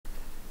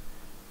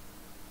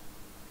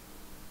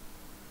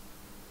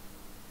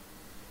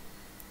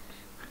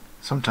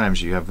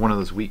Sometimes you have one of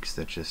those weeks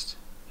that just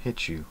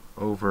hits you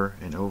over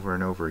and over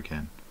and over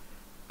again.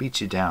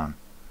 Beats you down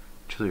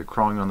until you're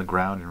crawling on the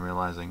ground and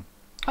realizing,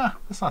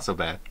 that's not so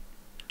bad.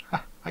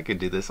 I could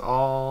do this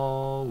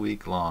all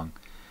week long.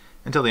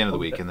 Until the end of the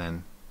week, and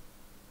then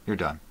you're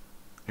done.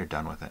 You're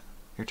done with it.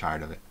 You're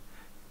tired of it.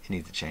 It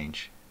needs to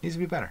change. It needs to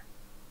be better.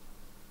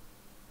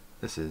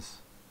 This is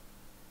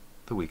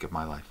the week of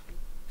my life.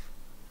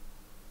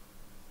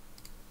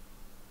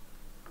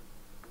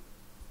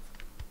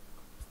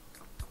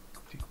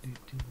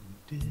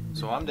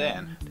 So I'm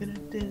Dan.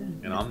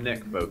 And I'm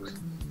Nick, folks.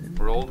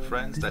 We're old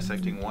friends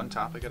dissecting one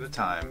topic at a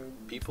time.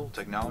 People,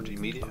 technology,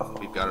 media,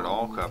 we've got it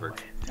all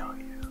covered.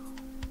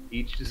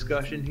 Each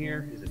discussion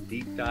here is a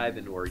deep dive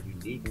into our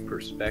unique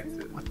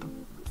perspective.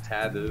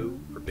 Taboo,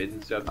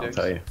 forbidden subjects,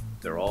 I'll tell you.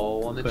 they're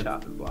all on the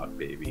chopping block,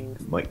 baby.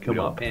 It might We come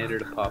don't up. pander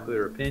to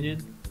popular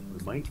opinion.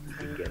 We might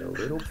even get a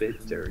little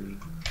bit dirty.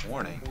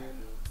 Warning,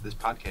 this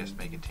podcast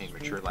may contain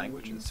mature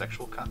language and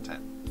sexual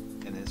content,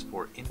 and is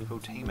for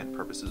infotainment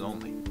purposes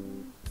only.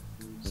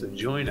 So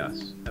join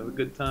us. Have a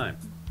good time.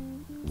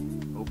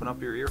 Open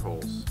up your ear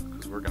holes,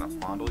 because we're going to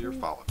fondle your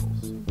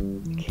follicles.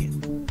 I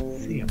can't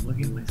see. I'm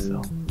looking at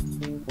myself.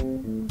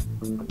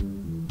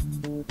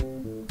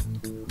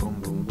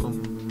 Boom, boom,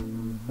 boom.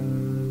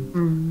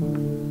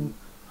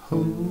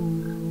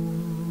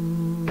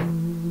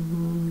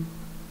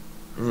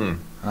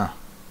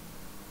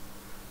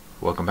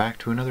 Welcome back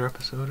to another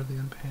episode of the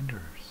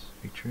Unpanders,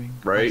 featuring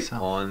Right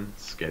myself. on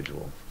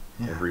schedule.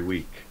 Yeah. Every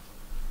week.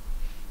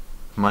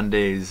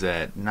 Mondays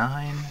at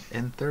 9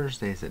 and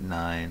Thursdays at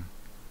 9.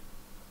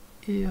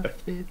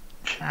 If it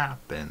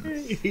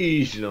happens.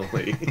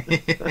 Occasionally.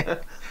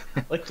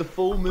 Like the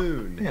full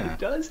moon. Yeah. It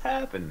does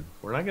happen.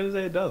 We're not going to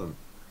say it doesn't.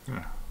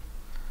 Yeah.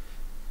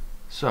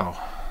 So,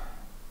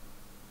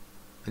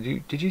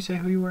 did you say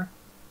who you were?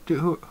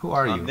 Who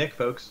are you? I'm Nick,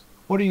 folks.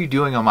 What are you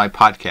doing on my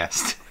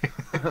podcast?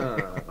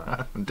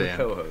 I'm Dan.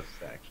 co-host,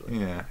 actually.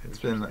 Yeah,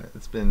 it's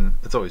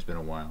always been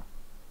a while.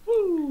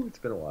 Woo! It's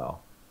been a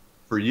while.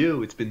 For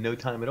you, it's been no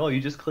time at all.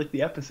 You just click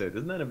the episode.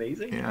 Isn't that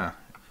amazing? Yeah.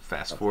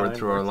 Fast That's forward time,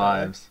 through our that's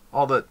lives.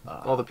 All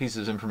the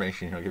pieces of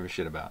information you don't give a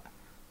shit about.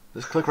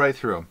 Just click right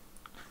through them.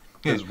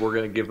 Because we're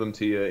going to give them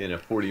to you in a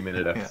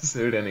 40-minute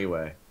episode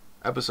anyway.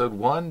 Episode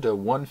 1 to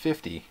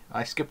 150.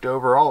 I skipped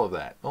over all of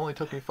that. Only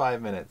took me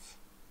 5 minutes.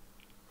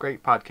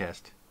 Great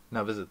podcast.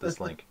 Now visit this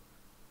link.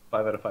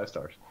 5 out of 5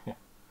 stars.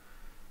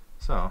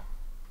 So,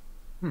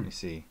 let me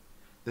see.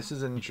 This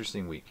is an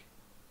interesting week.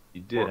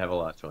 You did have a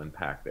lot to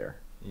unpack there.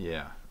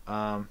 Yeah.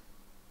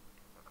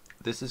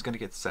 This is going to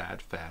get sad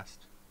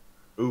fast.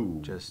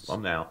 Ooh,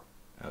 I'm now.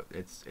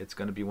 It's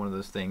going to be one of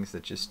those things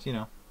that just,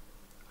 I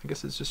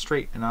guess it's just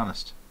straight and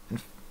honest. And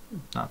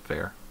not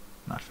fair.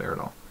 Not fair at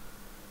all.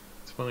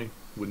 It's funny.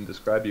 Wouldn't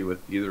describe you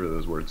with either of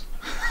those words.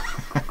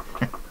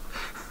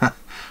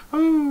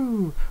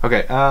 Ooh.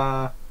 Okay,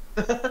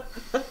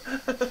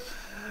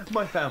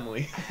 My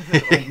family.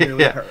 I'm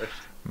nearly perished.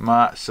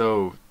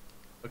 So,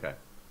 Okay.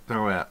 where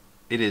we're at.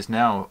 It is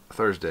now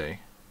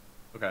Thursday.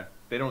 Okay.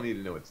 They don't need to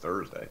know it's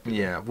Thursday.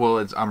 Yeah, well,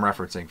 I'm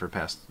referencing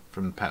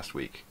from the past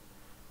week.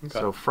 Okay.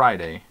 So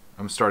Friday,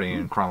 I'm starting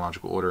in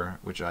chronological order,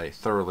 which I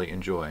thoroughly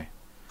enjoy.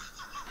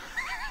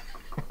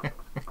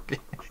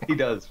 He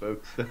does,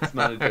 folks. That's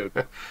not a joke.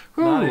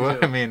 Ooh, Not a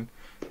joke. I mean,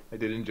 I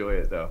did enjoy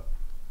it, though.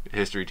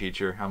 history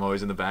teacher, I'm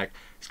always in the back.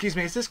 Excuse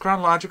me, is this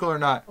chronological or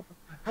not?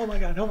 Oh my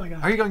god, oh my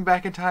god. Are you going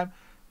back in time?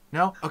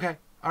 No? Okay.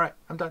 All right,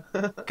 I'm done.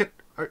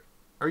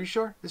 Are you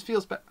sure? This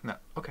feels bad. No.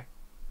 Okay.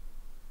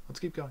 Let's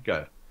keep going.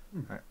 Got it.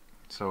 All right.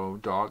 So,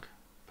 dog,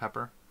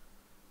 Pepper.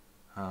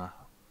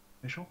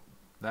 Official?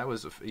 That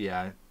was,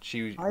 yeah,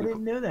 I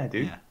didn't know that,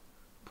 dude. Yeah.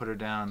 Put her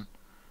down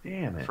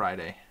Damn it.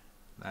 Friday.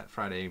 That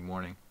Friday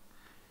morning.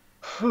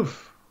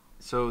 Oof.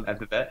 So At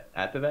the vet?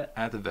 At the vet?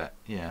 At the vet,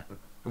 yeah.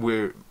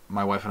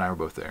 My wife and I were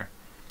both there.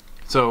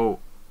 So,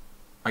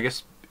 I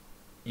guess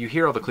you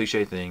hear all the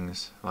cliche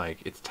things, like,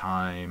 it's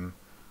time,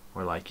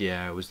 or like,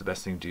 yeah, it was the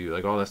best thing to do,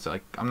 like, all that stuff.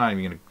 Like, I'm not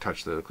even going to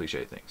touch the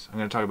cliche things. I'm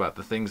going to talk about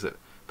the things that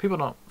people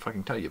don't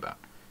fucking tell you about.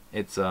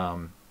 It's, I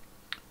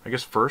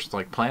guess first,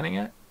 like, planning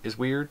it is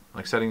weird,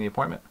 like, setting the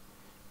appointment.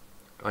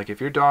 Like,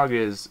 if your dog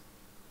is,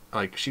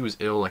 like, she was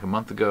ill, like, a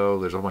month ago,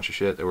 there's a whole bunch of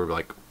shit that we're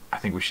like, I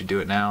think we should do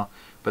it now.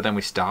 But then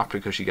we stopped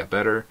because she got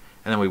better,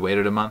 and then we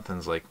waited a month, and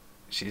it's like,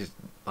 she's,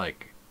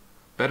 like,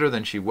 better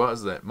than she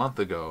was that month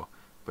ago,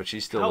 but she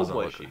still wasn't. How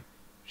old was she?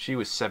 She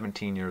was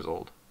 17 years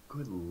old.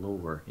 Good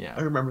lord. Yeah.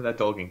 I remember that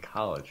dog in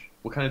college.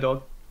 What kind of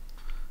dog?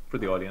 For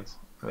the audience.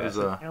 It was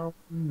a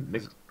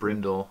mixed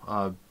brindle,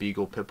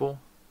 beagle pitbull.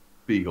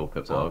 beagle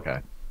pit bull. Okay.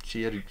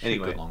 She had a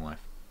Anyway. good long life.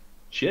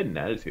 She had an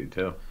attitude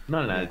too.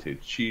 Not an Yeah. attitude.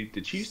 She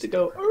used to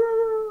go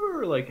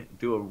 "Arr," like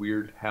do a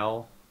weird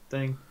howl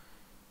thing.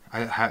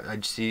 I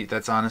see.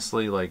 That's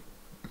honestly like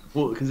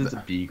Well, because it's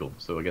a beagle,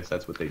 so I guess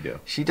that's what they do.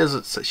 she does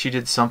it. She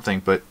did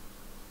something, but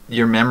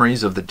your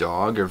memories of the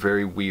dog are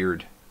very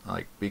weird.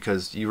 Like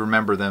because you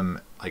remember them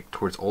like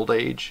towards old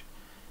age,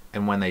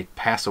 and when they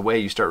pass away,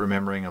 you start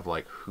remembering of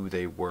like who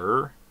they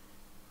were,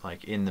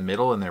 like in the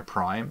middle in their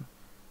prime.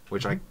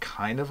 which I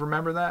kind of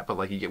remember that, but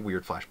like you get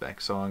weird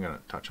flashbacks, so I'm gonna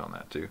touch on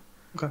that too.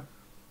 Okay.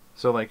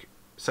 So like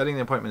setting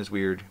the appointment is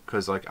weird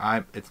because like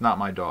it's not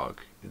my dog,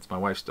 it's my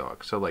wife's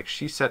dog. So like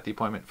she set the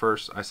appointment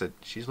first. I said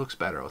she looks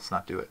better, let's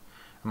not do it.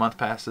 A month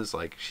passes,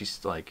 like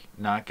she's like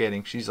not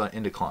getting, she's like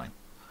in decline,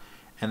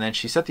 and then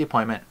she set the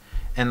appointment,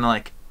 and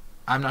like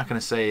I'm not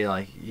gonna say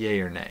like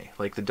yay or nay.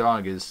 Like the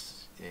dog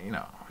is, you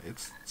know,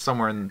 it's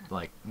somewhere in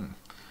like,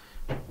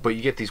 but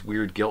you get these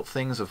weird guilt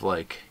things of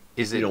like,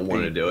 is it? You don't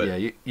want to do it.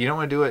 Yeah, you don't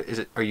want to do it. Is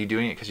it? Are you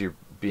doing it because you're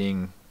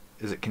being?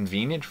 Is it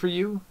convenient for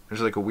you?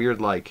 There's like a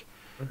weird like.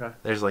 Okay.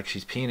 There's like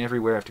she's peeing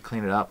everywhere. I have to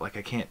clean it up. Like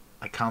I can't.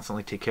 I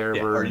constantly take care of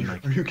her. Are and, you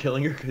like, are you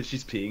killing her because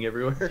she's peeing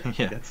everywhere?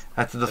 Yeah,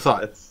 that's the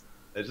thought. That's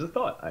just a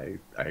thought. I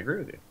agree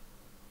with you.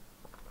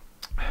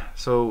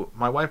 So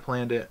my wife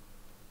planned it.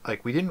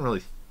 Like we didn't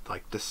really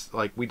like this.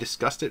 Like we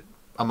discussed it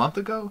a month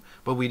ago,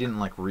 but we didn't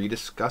like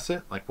rediscuss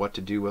it. Like what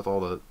to do with all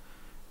the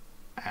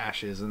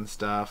ashes and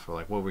stuff, or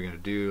like what we're gonna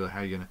do, like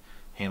how you're gonna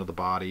handle the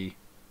body.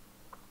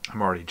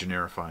 I'm already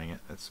generifying it.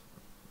 That's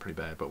pretty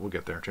bad, but we'll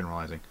get there.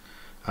 Generalizing.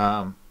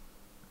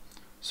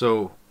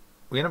 So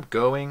we end up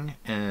going,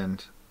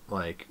 and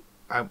like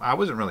I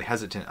wasn't really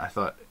hesitant. I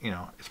thought, you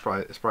know, it's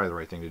probably the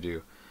right thing to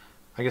do.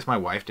 I guess my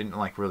wife didn't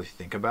like really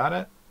think about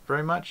it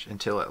very much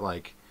until it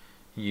like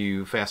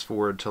you fast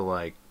forward to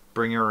like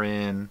bring her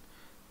in,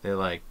 they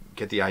like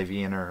get the IV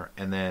in her,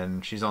 and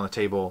then she's on the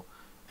table,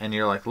 and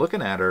you're like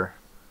looking at her,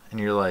 and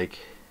you're like,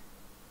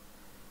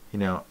 you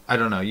know, I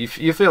don't know, you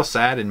feel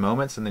sad in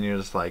moments, and then you're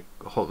just like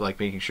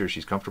making sure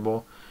she's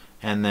comfortable,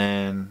 and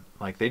then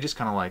like they just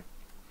kind of like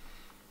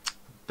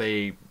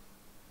they,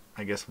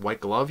 I guess, white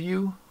glove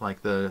you,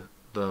 like the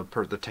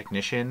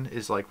technician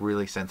is like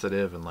really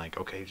sensitive and like,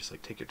 okay, just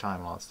like take your time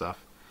and all that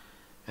stuff,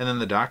 and then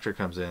the doctor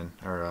comes in,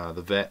 or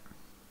the vet.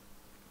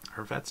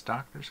 Are vets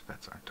doctors?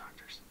 Vets aren't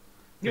doctors.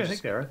 Yeah, I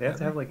think they are. They have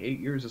to have like 8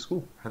 years of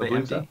school. Are they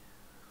empty?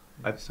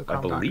 I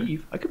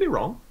believe. I could be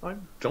wrong. I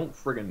don't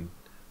friggin'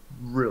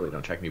 really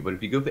don't check me. But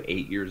if you go for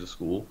 8 years of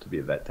school to be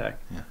a vet tech,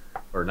 yeah,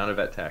 or not a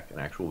vet tech, an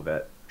actual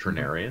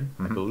veterinarian,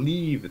 Mm-hmm. I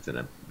believe it's in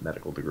a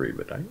medical degree.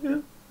 But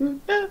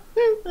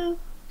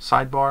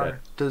Sidebar: Okay.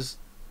 Does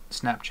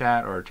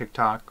Snapchat or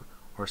TikTok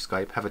or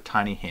Skype have a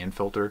tiny hand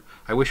filter?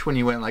 I wish when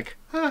you went like,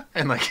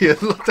 and like you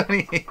had little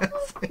tiny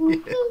hands.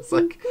 It's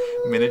like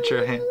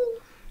miniature hand.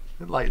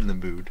 It'd lighten the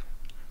mood.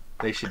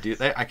 They should do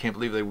that. I can't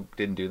believe they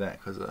didn't do that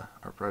because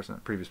our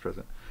previous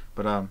president.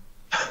 But I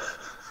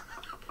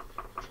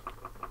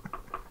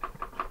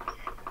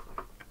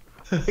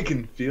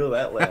can feel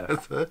that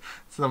laugh.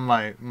 some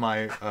of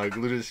my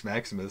gluteus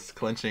maximus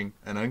clenching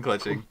and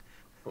unclenching.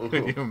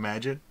 Can you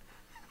imagine?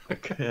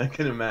 Okay, I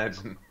can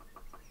imagine.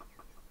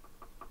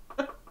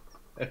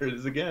 There it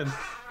is again.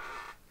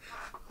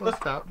 Let's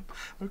stop.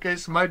 Okay,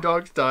 so my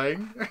dog's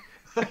dying.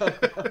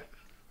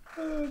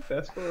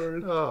 Fast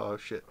forward. Oh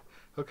shit.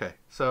 Okay,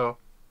 so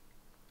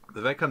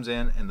the vet comes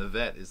in, and the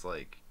vet is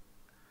like,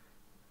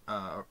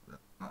 not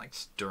like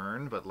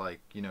stern, but like,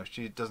 you know,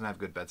 she doesn't have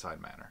good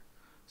bedside manner.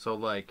 So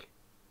like,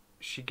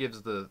 she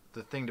gives the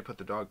thing to put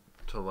the dog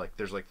to, like,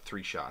 there's like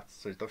 3 shots.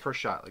 So the first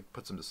shot like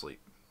puts them to sleep,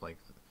 like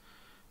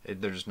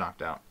they're just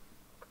knocked out,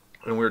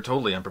 and we were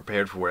totally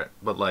unprepared for it.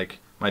 But like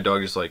my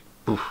dog just like,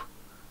 poof,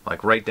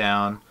 like right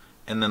down,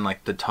 and then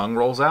like the tongue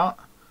rolls out,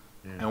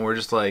 and we're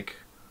just like,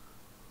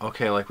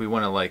 okay, like we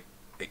want to like.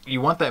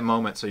 You want that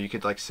moment so you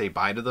could like say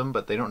bye to them,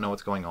 but they don't know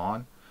what's going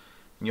on.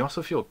 And you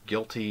also feel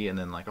guilty, and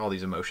then like all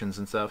these emotions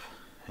and stuff.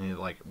 And you,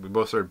 like we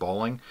both started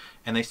bawling,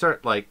 and they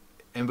start like,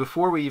 and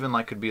before we even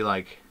like could be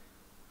like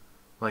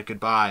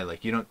goodbye,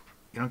 like you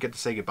don't get to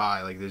say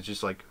goodbye. Like there's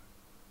just like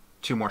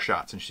 2 more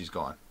shots and she's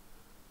gone.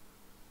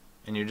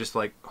 And you're just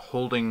like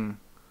holding.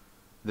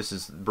 This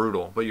is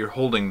brutal, but you're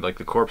holding like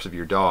the corpse of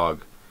your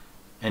dog,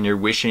 and you're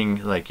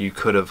wishing like you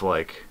could have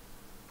like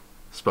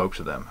spoke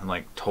to them and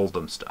like told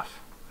them stuff.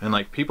 And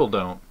like people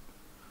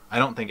I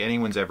don't think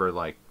anyone's ever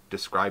like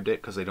described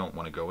it because they don't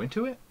want to go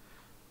into it.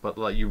 But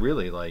like you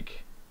really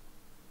like,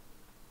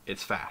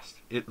 it's fast.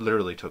 It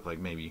literally took like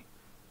maybe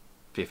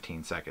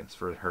 15 seconds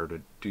for her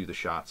to do the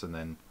shots, and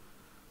then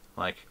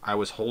like I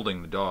was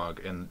holding the dog,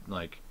 and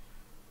like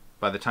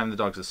by the time the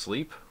dog's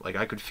asleep, like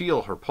I could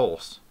feel her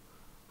pulse,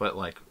 but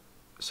like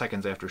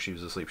seconds after she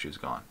was asleep, she was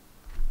gone.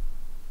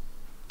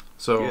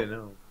 So yeah,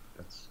 no,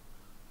 that's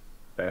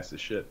fast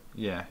as shit.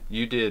 Yeah,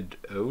 you did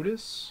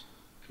Otis.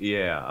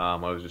 Yeah, I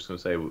was just gonna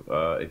say,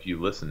 if you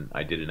listen,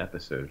 I did an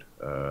episode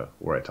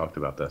where I talked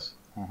about this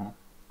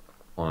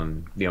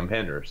on the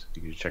Unpanders.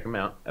 You can just check them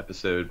out.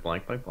 Episode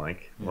blank blank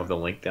blank. We'll have the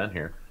link down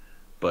here.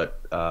 But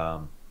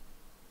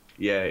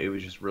yeah, it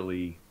was just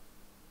really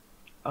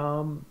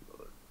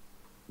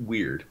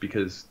weird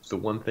because the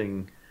one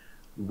thing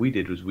we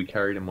did was we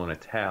carried him on a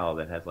towel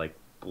that had like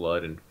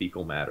blood and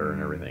fecal matter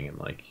and everything, and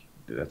like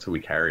that's what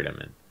we carried him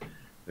in.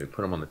 They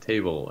put him on the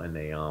table, and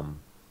they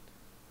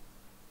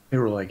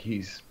were like,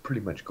 he's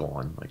pretty much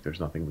gone. Like, there's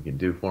nothing we can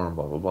do for him,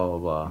 blah, blah, blah, blah,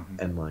 blah.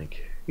 And,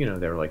 like, you know,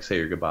 they were like, say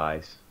your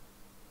goodbyes.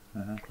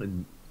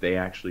 And they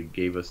actually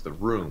gave us the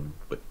room,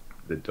 but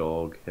the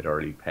dog had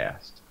already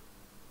passed.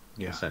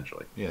 Yeah.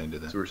 essentially. Yeah, they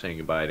did that. So we're saying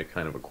goodbye to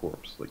kind of a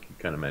corpse, like you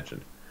kind of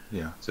mentioned.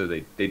 Yeah. So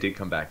they did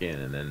come back in,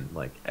 and then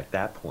like at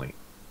that point,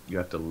 you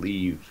have to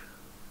leave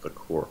the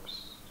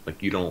corpse.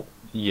 Like you don't.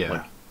 Yeah.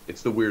 Like,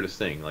 it's the weirdest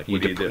thing. Like You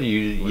what do you dep- do?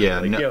 you- What- yeah,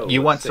 like, no- yo, you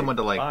let's want say someone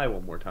to, like- goodbye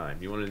one more time.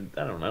 You want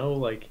to? I don't know.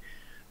 Like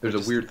there's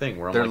Just- a weird thing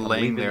where I'm They're like I'm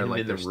laying leaving there him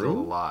like in they're the still room.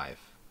 alive.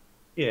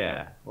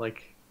 Yeah,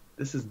 like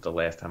this isn't the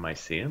last time I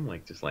see him.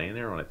 Like just laying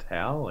there on a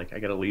towel. Like I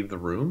gotta leave the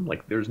room.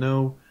 Like there's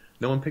no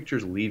one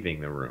pictures leaving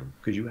the room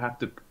because you have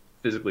to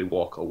physically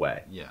walk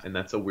away. Yeah. And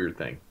that's a weird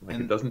thing. Like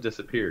And- it doesn't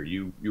disappear.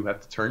 You have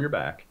to turn your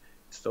back.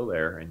 It's still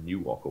there, and you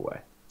walk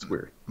away. It's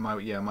weird.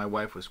 My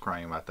wife was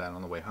crying about that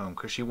on the way home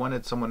because she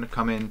wanted someone to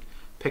come in,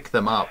 pick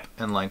them up,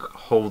 and like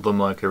hold them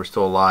like they were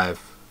still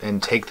alive,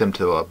 and take them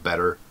to a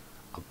better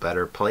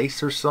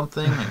place or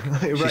something.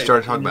 Like, she Right.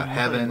 started talking In your about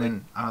heaven, mind,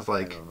 and I was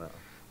like, I don't know.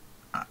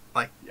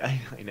 like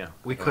I know.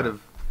 we I don't could know.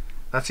 have.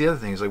 That's the other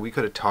thing is like we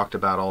could have talked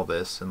about all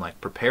this and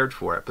like prepared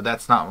for it, but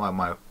that's not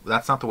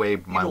that's not the way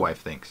my don't-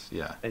 wife thinks.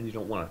 Yeah. And you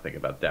don't want to think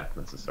about death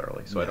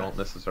necessarily. So I Yeah. don't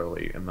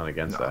necessarily. I'm not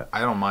against No, that.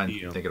 I don't mind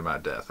You know. thinking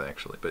about death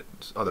actually, but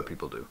other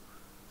people do.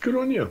 Good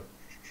on you.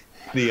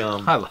 The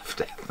I love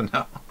death.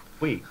 No.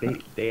 Wait,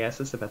 they asked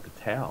us about the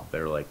towel.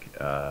 They're like,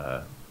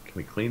 can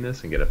we clean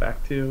this and get it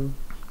back to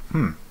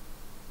you?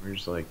 We're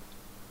just like,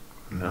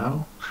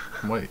 no.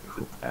 Wait. It's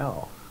a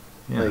towel.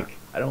 Yeah. Like,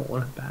 I don't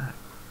want it back.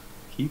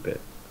 Keep it.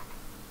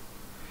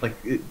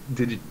 Like,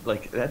 did you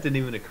like that? Didn't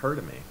even occur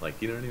to me.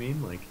 Like, you know what I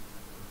mean? Like,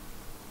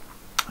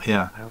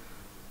 Yeah.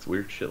 it's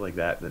weird shit like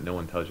that no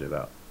one tells you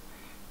about.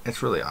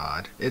 It's really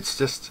odd. It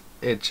just.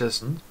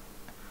 Hmm?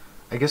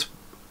 I guess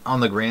on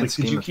the grand Like,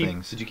 scheme of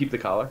things. Did you keep the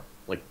collar?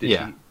 Like, did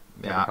Yeah. you?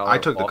 Yeah, have the I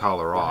took the off?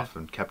 collar Yeah. off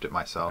and kept it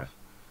myself.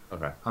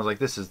 Okay. I was like,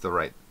 this is the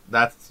right.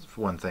 That's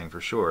one thing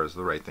for sure is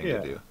the right thing Yeah.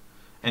 to do.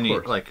 And Of you,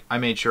 course. like, I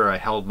made sure I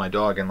held my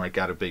dog and like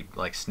got a big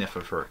like sniff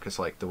of her because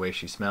like the way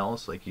she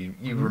smells, like you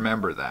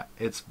remember that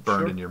it's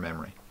burned Sure. in your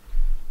memory.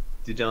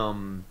 Did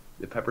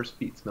the Pepper's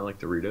feet smell like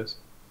Doritos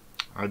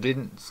I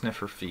didn't sniff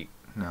her feet.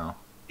 No.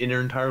 in her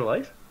entire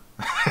life?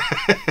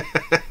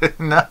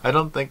 No, I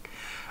don't think.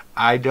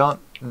 I don't.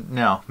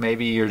 No,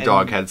 maybe your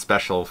dog had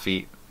special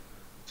feet.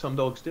 Some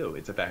dogs do.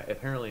 It's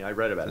apparently I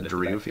read about it. It's a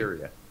Dorito feet?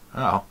 bacteria.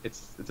 Oh,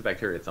 It's a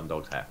bacteria that some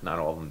dogs have. Not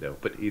all of them do.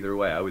 But either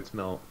way, I would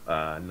smell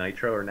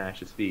Nitro or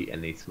Nash's feet,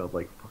 and they smelled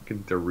like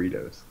fucking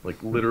Doritos.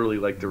 Like literally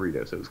like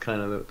Doritos. It was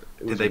kind of. It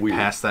was did they weird.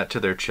 pass that to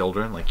their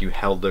children? Like you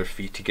held their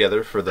feet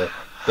together for the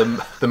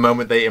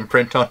moment they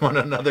imprint on one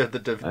another, the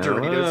I don't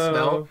Doritos know.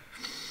 smell.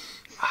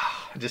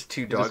 Just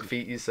two dog just-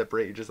 feet you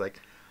separate. You're just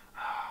like,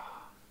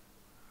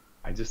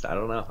 I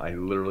don't know. I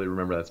literally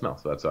remember that smell.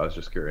 So that's why I was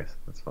just curious.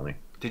 That's funny.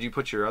 did you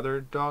put your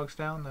other dogs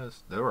down?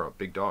 They were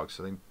big dogs,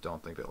 so they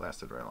don't think they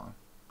lasted very long.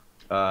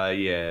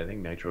 Yeah, I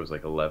think Nitro was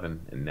like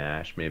 11, and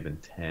Nash may have been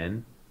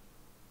 10.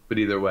 But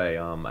either way,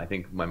 I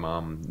think my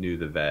mom knew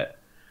the vet,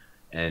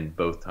 and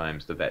both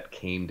times the vet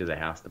came to the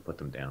house to put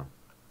them down.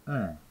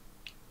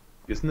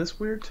 Isn't this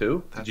weird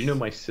too? Did you know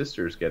my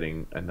sister's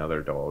getting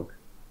another dog,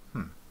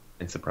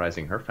 and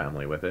surprising her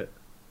family with it?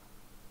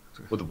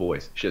 With the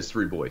boys, she has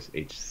 3 boys,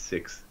 age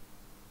 6,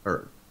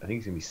 or I think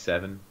he's gonna be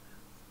 7,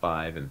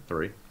 5, and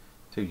 3.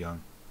 Too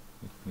young.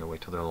 You gotta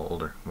wait till they're a little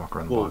older. Walk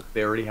around the Well, block.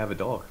 they already have a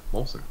dog,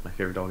 Molson, my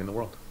favorite dog in the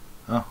world.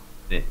 Oh,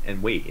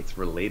 And wait, it's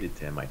related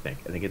to him, I think.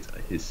 I think it's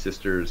his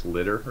sister's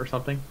litter or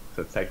something.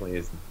 So it's technically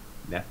his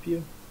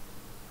nephew.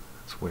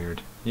 that's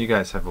weird. You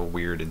guys have a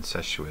weird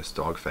incestuous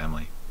dog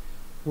family.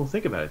 Well,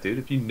 think about it, dude.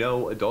 If you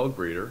know a dog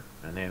breeder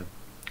and they have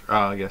Oh,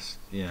 I guess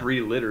yeah.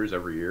 3 litters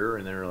every year,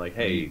 and they're like,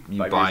 "Hey, you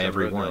 5 buy years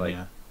every down the road, one, they're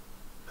yeah.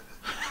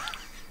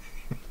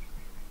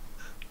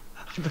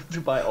 like, to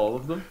buy all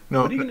of them?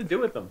 No, What are you but- gonna do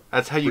with them?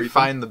 That's how you Breed them?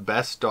 find the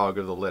best dog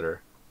of the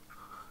litter.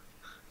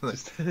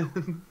 Just pit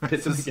them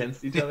Just-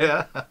 against each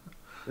other.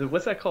 Yeah.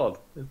 What's that called?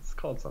 It's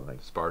called something.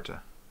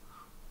 Sparta.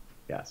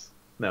 Yes.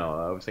 No,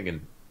 I was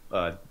thinking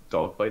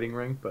dog fighting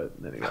ring, but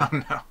anyway. Oh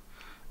no,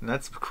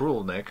 that's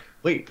cruel, Nick.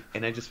 Wait,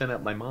 and I just found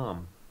out my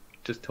mom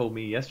just told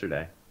me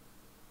yesterday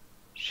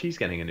she's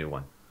getting a new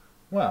one.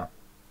 Wow.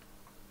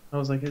 I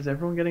was like, is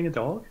everyone getting a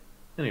dog?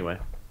 Anyway,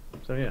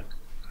 so yeah.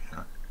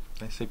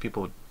 They say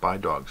people buy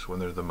dogs when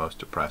they're the most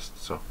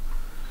depressed. So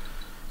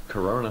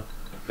Corona.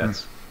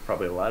 That's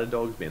probably a lot of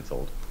dogs being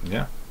sold.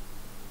 yeah.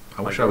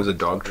 I My wish I was a girlfriend's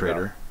dog talking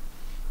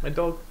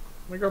trader.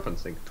 My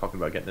girlfriend's talking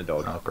about getting a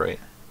dog. Oh, great.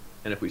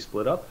 And if we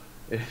split up,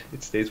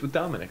 it stays with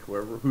Dominic,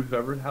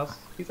 whoever house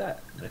he's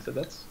at. And I said,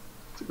 that's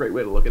a great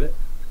way to look at it.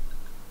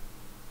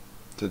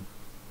 The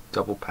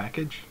double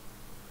package.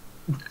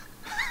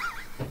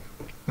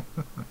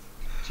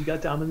 You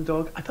got Dom and the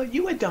dog? I thought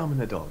you had Dom and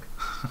the dog.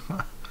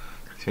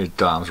 Here's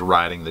Dom's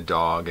riding the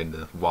dog in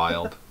the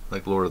wild,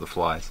 like Lord of the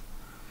Flies.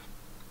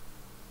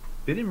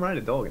 They didn't ride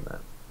a dog in that.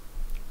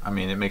 I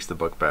mean, it makes the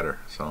book better.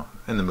 So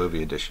in the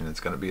movie edition, it's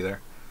going to be there.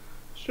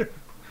 Sure.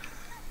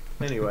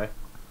 Anyway,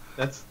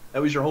 that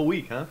was your whole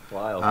week, huh?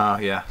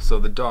 Wild. Yeah. So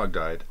the dog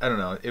died. I don't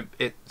know.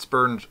 It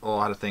spurned a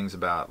lot of things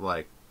about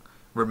like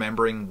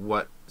remembering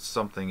what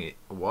something it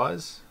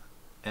was,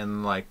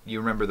 and like you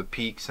remember the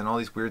peaks and all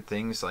these weird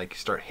things like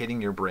start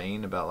hitting your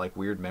brain about like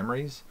weird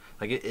memories.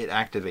 Like it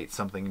activates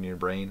something in your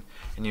brain,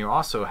 and you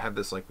also have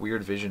this like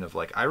weird vision of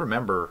like I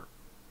remember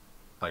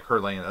like her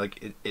laying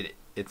like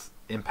it's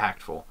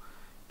impactful,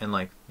 and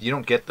like you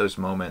don't get those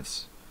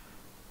moments.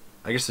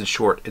 I guess in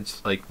short,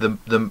 it's like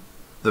the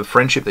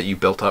friendship that you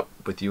built up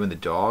with you and the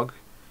dog,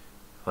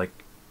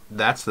 like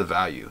that's the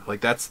value. Like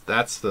that's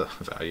the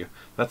value.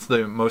 That's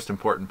the most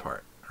important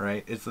part,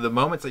 right? It's the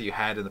moments that you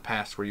had in the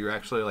past where you're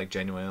actually like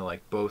genuinely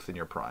like both in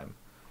your prime,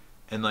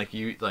 and like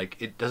you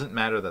like it doesn't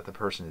matter that the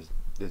person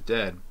is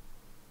dead,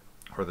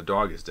 or the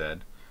dog is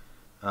dead.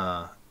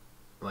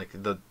 Like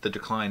the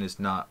decline is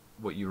not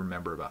what you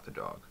remember about the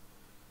dog.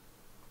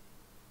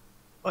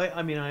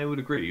 I mean, I would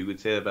agree. You would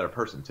say that about a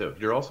person too.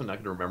 You're also not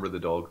going to remember the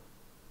dog.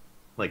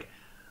 Like,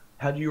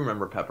 how do you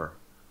remember Pepper?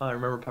 I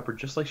remember Pepper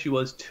just like she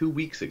was 2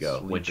 weeks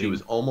ago when she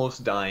was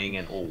almost dying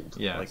and old.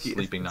 Yeah, like,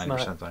 sleeping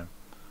 90% of the time.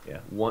 Yeah,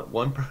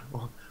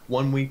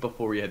 one week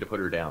before we had to put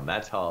her down.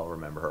 That's how I'll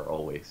remember her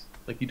always.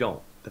 Like you don't.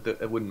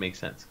 That wouldn't make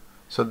sense.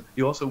 So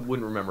you also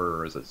wouldn't remember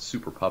her as a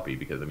super puppy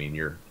because I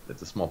mean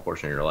that's a small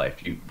portion of your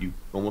life. You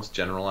almost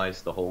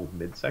generalize the whole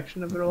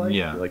midsection of their life.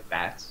 Yeah. You're like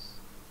that's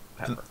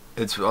Pepper.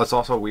 It's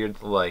also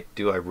weird. Like,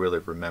 do I really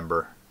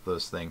remember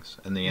those things?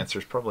 And the answer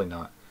is probably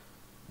not.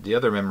 The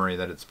other memory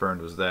that it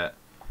spurned was that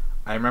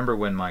I remember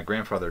when my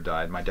grandfather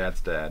died, my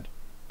dad's dad,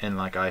 and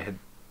like I had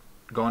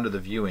gone to the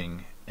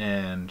viewing,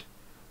 and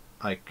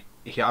like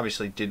he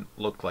obviously didn't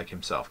look like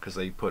himself because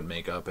they put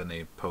makeup and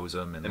they pose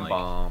him and like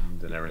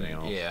bombed and everything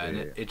else. Yeah,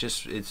 and it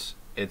just it's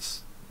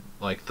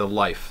like the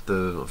life,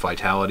 the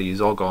vitality is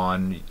all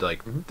gone.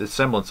 Like the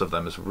semblance of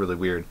them is really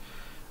weird.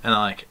 And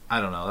like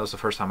I don't know, that was the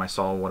first time I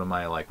saw one of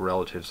my like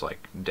relatives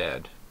like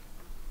dead.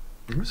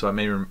 So it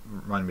made me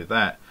remind me of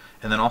that.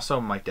 And then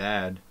also my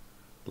dad,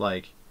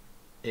 like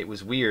it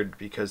was weird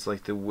because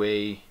like the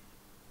way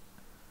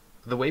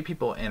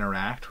people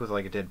interact with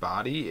like a dead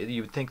body,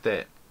 you would think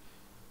that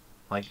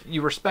like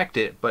you respect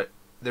it, but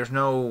there's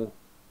no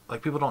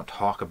like people don't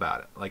talk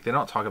about it. Like they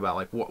don't talk about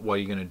like what are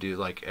you gonna do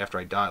like after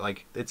I die?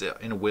 Like it's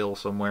in a will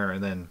somewhere,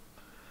 and then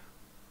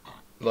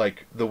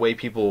like the way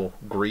people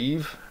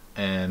grieve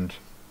and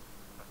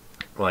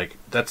like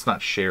that's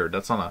not shared.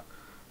 That's not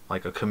a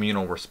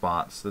communal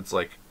response. That's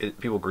like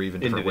people grieve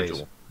in different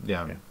ways.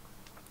 Yeah.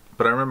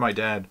 But I remember my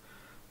dad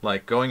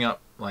like going up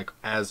like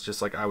as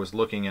just like I was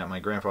looking at my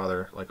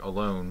grandfather like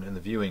alone in the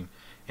viewing,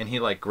 and he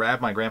like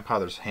grabbed my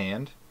grandfather's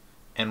hand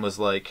and was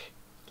like,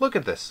 look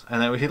at this.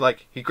 And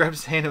then he grabbed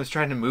his hand and was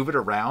trying to move it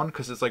around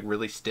because it's like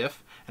really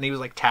stiff, and he was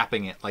like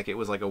tapping it like it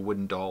was like a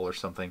wooden doll or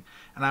something.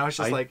 And I was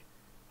just like,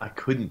 I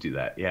couldn't do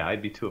that. Yeah,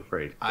 I'd be too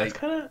afraid. That's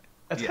kind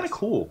of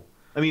cool.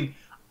 I mean,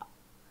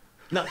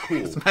 not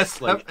cool. It's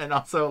messed up, and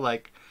also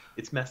like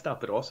it's messed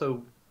up, but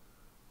also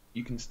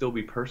you can still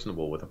be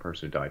personable with a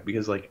person who died,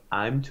 because like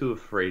I'm too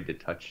afraid to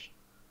touch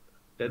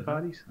dead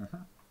bodies.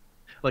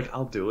 Like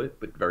I'll do it,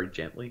 but very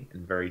gently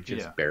and very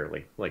just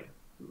barely, like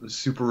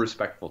super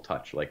respectful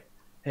touch. Like,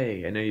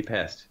 hey, I know you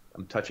passed.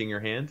 I'm touching your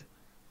hand,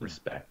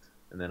 respect,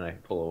 and then I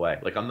pull away.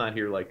 Like I'm not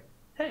here like,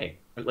 hey,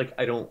 like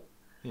I don't.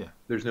 Yeah.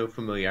 There's no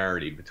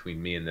familiarity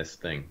between me and this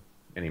thing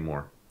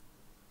anymore.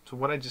 So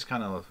what I just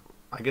kind of,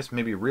 I guess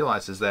maybe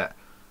realized is that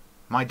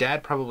my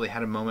dad probably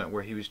had a moment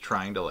where he was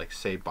trying to like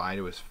say bye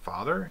to his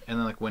father, and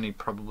then like when he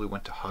probably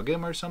went to hug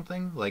him or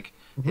something, like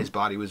his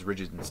body was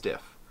rigid and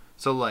stiff.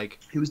 So like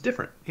he was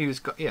different. It's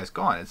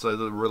gone. It's like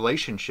the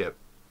relationship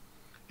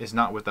is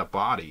not with the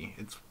body;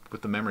 it's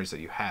with the memories that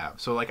you have.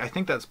 So like I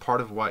think that's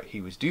part of what he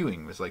was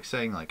doing, was like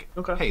saying like,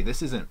 hey,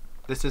 this isn't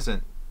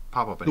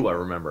pop up anymore. Who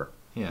I remember.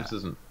 Yeah. This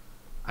isn't.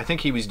 I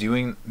think he was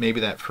doing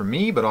maybe that for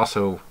me, but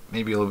also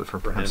maybe a little bit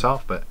for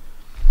himself. But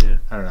I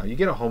don't know. You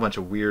get a whole bunch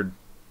of weird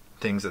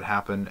things that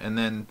happen, and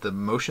then the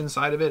motion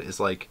side of it is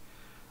like,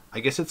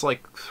 I guess it's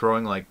like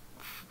throwing like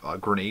a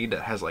grenade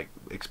that has like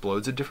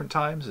explodes at different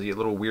times. You get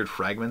little weird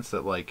fragments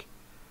that like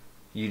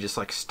you just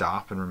like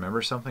stop and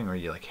remember something, or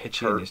you like hit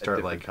you and you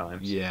start like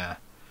times. Yeah,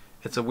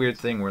 it's a weird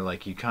thing where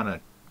like you kind of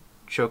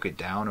choke it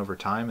down over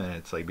time, and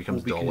it's like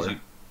becomes duller.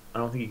 I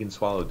don't think you can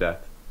swallow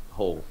death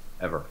whole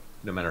ever,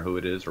 no matter who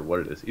it is or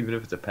what it is, even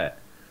if it's a pet.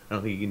 I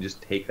don't think you can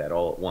just take that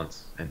all at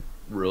once and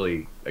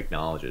really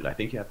acknowledge it. I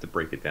think you have to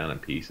break it down in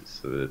pieces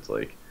so that it's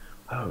like,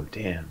 oh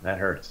damn, that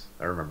hurts.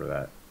 I remember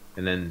that.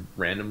 And then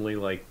randomly,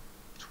 like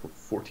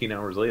 14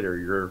 hours later,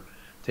 you're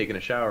taking a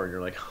shower and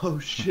you're like, oh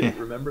shit,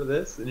 remember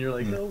this? And you're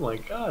like, oh my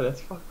god,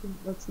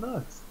 that's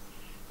nuts.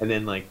 And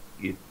then like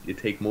you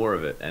take more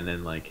of it, and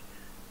then like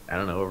I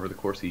don't know, over the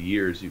course of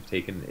years you've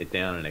taken it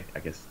down, and I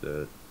guess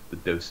the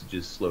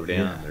dosages slow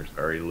down. There's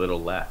very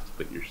little left,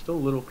 but you're still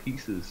little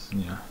pieces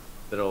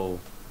that'll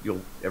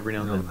you'll every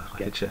now and then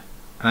get you.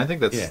 And I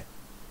think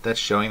that's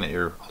showing that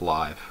you're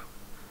alive.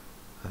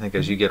 I think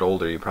as you get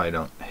older, you probably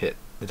don't hit.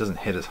 It doesn't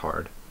hit as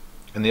hard.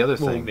 And the other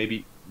thing,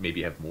 maybe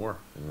you have more.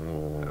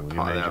 Oh, you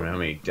imagine how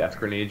many death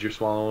grenades you're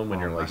swallowing when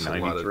you're like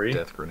 93. A lot of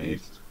death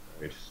grenades.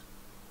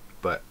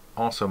 But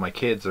also, my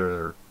kids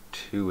are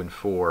 2 and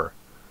 4.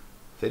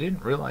 They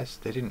didn't realize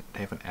they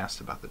haven't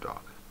asked about the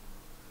dog.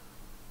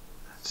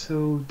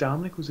 So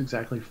Dominic was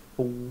exactly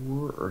 4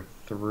 or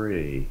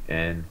 3,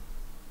 and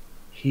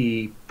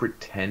he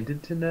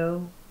pretended to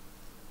know,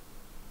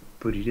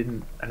 but he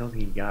didn't. I don't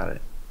think he got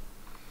it.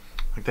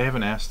 Like they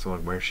haven't asked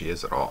like where she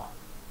is at all.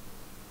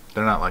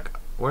 They're not like,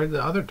 where'd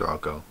the other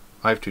dog go?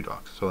 I have 2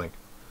 dogs, so like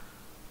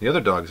the other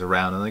dog's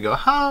around and they go,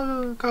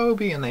 "Oh,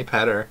 Kobe," and they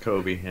pet her.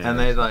 Kobe, yeah, and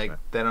they like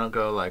they don't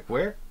go like,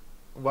 where?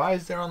 Why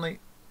is there only?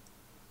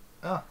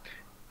 Oh.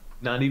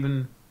 Not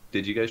even.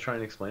 Did you guys try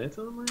and explain it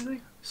to them or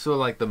anything? So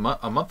like a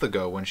month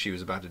ago when she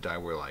was about to die,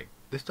 we're like,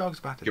 this dog's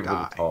about to Give her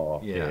die. the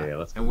tall. Yeah,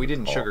 let's and we give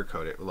her didn't the tall.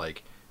 sugarcoat it.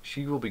 Like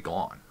she will be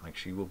gone. Like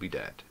she will be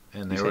dead.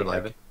 And they You were say like,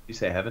 heaven? You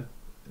say heaven?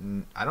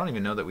 I don't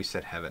even know that we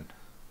said heaven.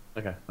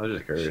 Okay, I was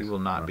just curious. She will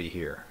not be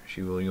here.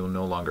 You'll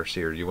no longer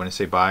see her. You want to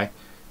say bye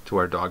to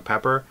our dog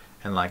Pepper,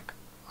 and like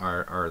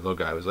our little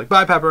guy was like,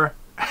 "Bye, Pepper."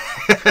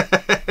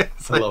 I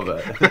love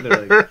that.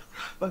 They're like,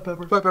 "Bye,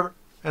 Pepper." Bye, Pepper.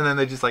 And then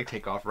they just like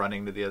take off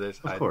running to the other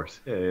side. Of course,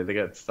 yeah, they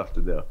got stuff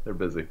to do. They're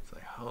busy. It's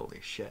like, holy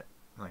shit!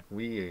 Like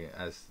we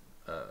as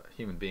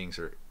human beings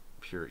are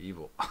pure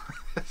evil.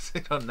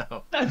 They don't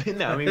know. I mean,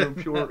 no, I mean, we're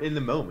pure in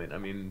the moment. I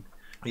mean,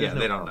 Yeah, there's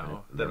they no don't harm know.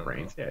 in They their don't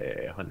brains. know.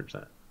 Yeah,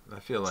 100%. I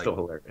feel like Still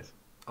hilarious.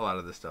 a lot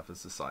of this stuff is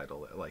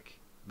societal. Like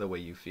the way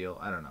you feel.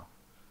 I don't know.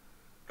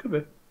 Could be.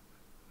 We'll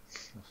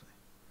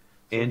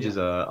see. Ange's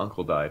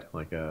uncle died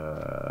like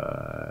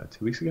 2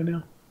 weeks ago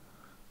now.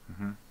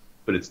 Mhm.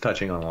 But it's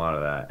touching on a lot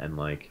of that, and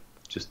like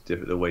just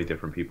the way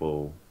different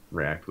people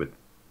react with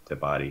the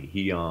body.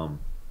 He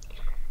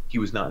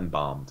was not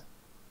embalmed,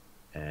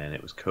 and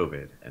it was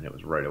COVID, and it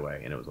was right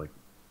away, and it was like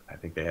I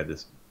think they had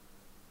this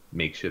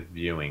makeshift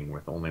viewing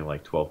with only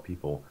like 12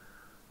 people,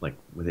 like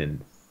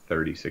within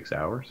 36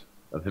 hours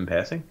of him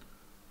passing.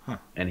 Huh.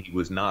 And he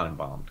was not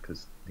embalmed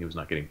because he was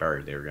not getting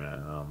buried. They were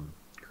gonna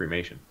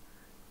cremation.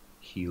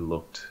 He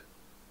looked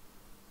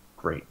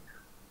great.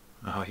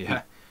 Oh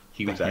yeah.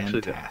 He was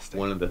actually Fantastic.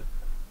 one of the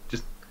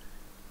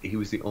he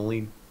was the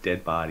only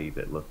dead body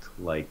that looked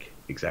like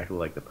exactly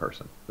like the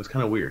person. It was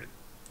kind of weird.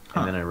 Huh.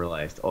 And then I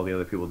realized all the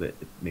other people that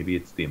maybe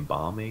it's the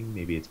embalming,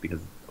 maybe it's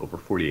because over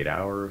 48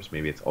 hours,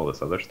 maybe it's all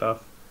this other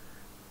stuff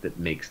that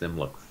makes them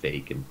look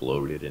fake and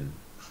bloated and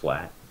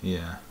flat.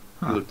 Yeah.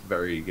 He looked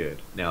very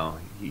good. Now,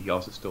 he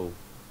also still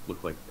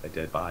looked like a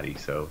dead body,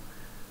 so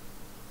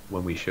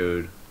when we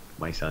showed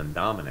my son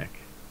Dominic,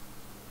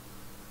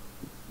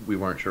 we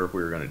weren't sure if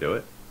we were going to do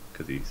it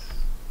because he's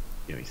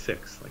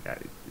 6. Like,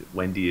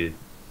 when do you?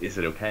 Is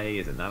it okay?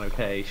 Is it not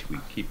okay? Should we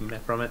keep him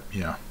from it?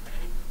 Yeah.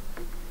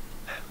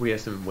 We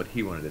asked him what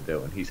he wanted to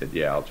do, and he said,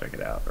 "Yeah, I'll check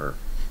it out." Or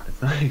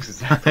it's not his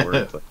exact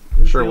words. Like,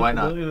 Sure, why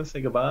not? You want to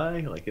say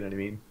goodbye? Like, you know what I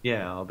mean?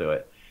 Yeah, I'll do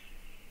it.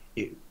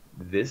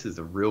 This is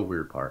the real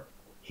weird part.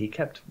 He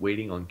kept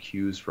waiting on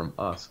cues from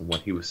us on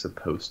what he was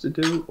supposed to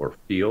do, or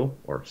feel,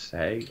 or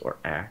say, or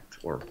act,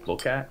 or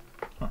look at,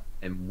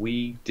 and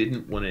we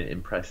didn't want to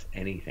impress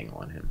anything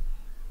on him.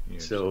 You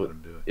just So let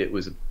him do it. it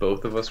was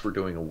both of us were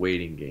doing a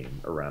waiting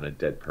game around a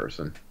dead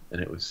person,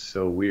 and it was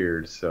so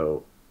weird.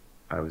 So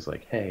I was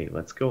like, "Hey,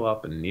 let's go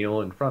up and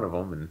kneel in front of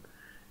him," and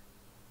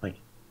like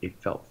it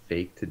felt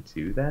fake to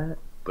do that,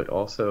 but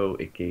also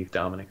it gave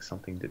Dominic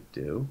something to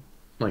do.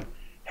 Like,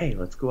 "Hey,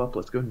 let's go up,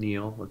 let's go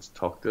kneel, let's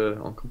talk to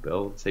Uncle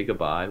Bill, let's say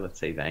goodbye, let's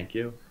say thank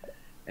you,"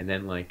 and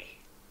then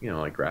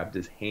I grabbed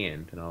his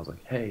hand and I was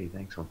like, "Hey,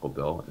 thanks, Uncle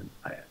Bill," and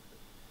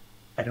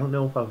I don't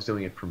know if I was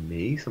doing it for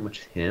me so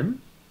much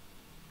him.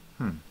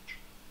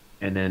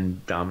 And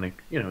then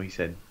Dominic, he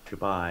said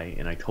goodbye,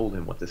 and I told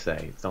him what to say.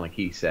 It's not like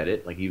he said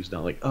it. Like, he was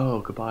not like, "Oh,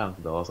 goodbye,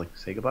 Uncle Bill." I was like,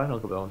 "Say goodbye,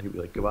 Uncle Bill," and he'd be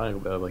like, "Goodbye,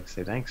 Uncle Bill." I'd like,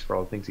 "Say thanks for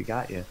all the things he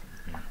got you."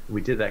 Yeah.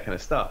 We did that kind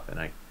of stuff, and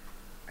I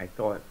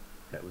thought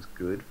that was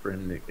good for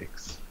him to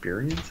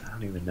experience. I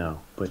don't even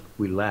know, but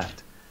we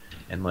left,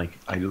 and like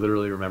I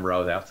literally remember I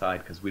was outside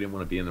because we didn't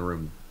want to be in the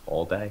room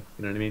all day.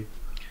 You know what I mean?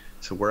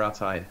 So we're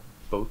outside,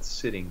 both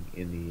sitting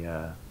in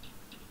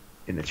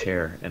the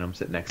chair, and I'm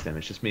sitting next to him.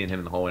 It's just me and him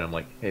in the hallway. And I'm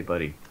like, "Hey,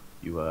 buddy,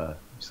 you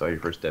saw your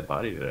first dead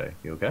body today.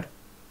 You okay?"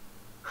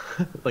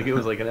 Like it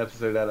was like an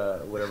episode out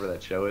of whatever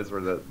that show is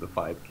where the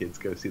 5 kids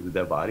go see the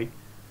dead body.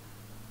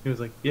 He was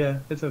like, "Yeah,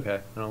 it's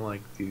okay." And I'm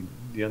like, do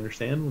you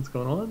understand what's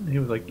going on? And he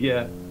was like,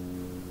 "Yeah."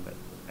 But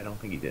I don't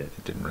think he did.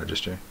 It didn't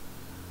register.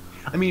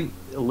 I mean,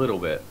 a little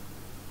bit.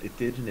 It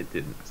did and it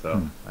didn't. So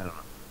I don't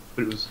know.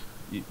 But it was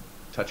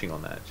touching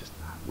on that, just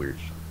weird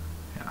stuff.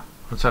 Yeah.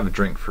 Let's have a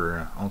drink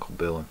for Uncle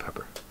Bill and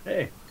Pepper.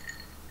 Hey,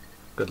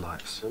 Good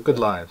lives. Okay. Good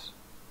lives.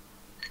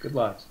 good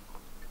lives.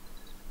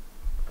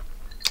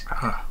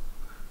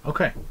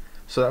 Okay.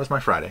 So that was my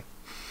Friday.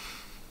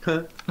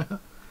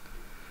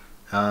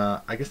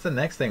 I guess the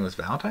next thing was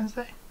Valentine's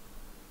Day.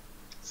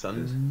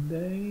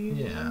 Sunday?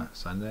 Yeah,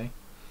 Sunday.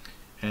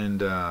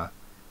 And I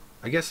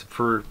guess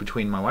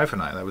between my wife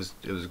and I, it was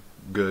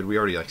good. We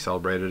already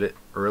celebrated it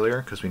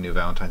earlier because we knew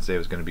Valentine's Day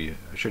was going to be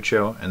a shit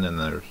show, and then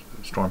there's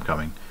a storm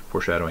coming,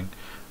 foreshadowing.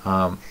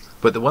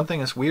 But the one thing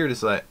that's weird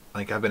is that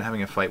I've been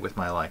having a fight with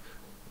my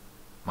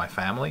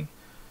family,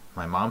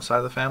 my mom's side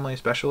of the family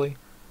especially,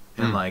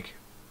 and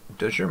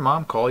does your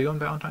mom call you on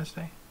Valentine's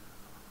Day?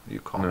 You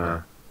call No.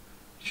 her.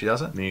 She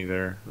doesn't?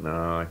 Neither.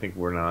 No, I think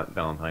we're not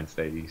Valentine's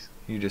Days.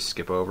 You just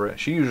skip over it?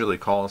 She usually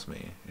calls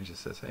me and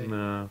just says, hey.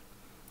 No.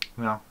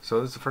 No. So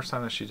this is the first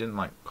time that she didn't,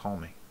 like, call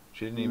me.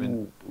 She didn't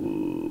even...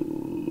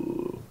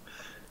 Ooh.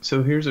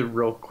 So here's a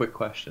real quick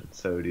question.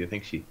 So do you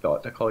think she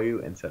thought to call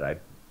you and said,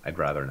 I'd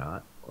rather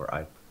not, or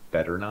I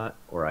better not,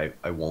 or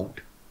I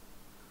won't?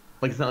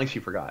 Like, it's not like she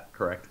forgot,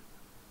 correct?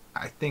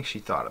 I think she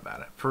thought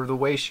about it. For the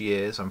way she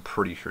is, I'm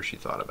pretty sure she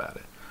thought about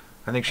it.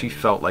 I think she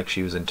felt like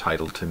she was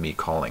entitled to me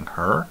calling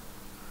her.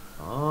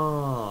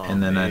 Oh,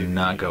 And then maybe. I'm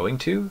not going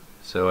to.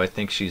 So I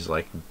think she's,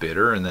 like,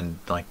 bitter and then,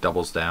 like,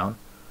 doubles down.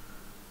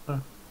 Huh.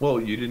 Well,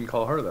 you didn't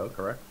call her, though,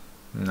 correct?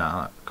 No, I'm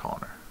not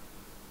calling her.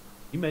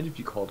 You imagine if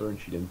you called her and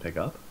she didn't pick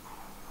up?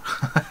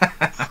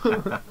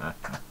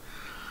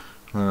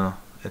 Well,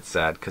 it's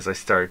sad because I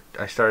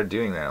started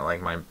doing that.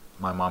 Like my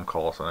mom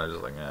calls and I was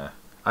just like, eh.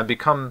 I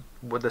become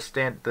with this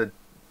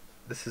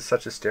is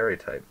such a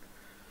stereotype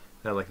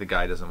that like the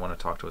guy doesn't want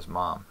to talk to his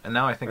mom, and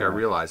now I think I Yeah.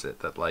 realize it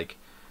that like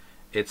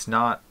it's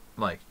not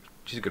like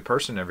she's a good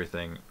person and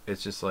everything.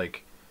 It's just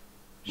like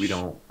We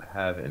don't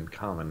have in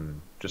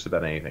common just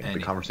about anything. Anything.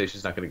 The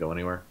conversation's not going to go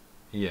anywhere.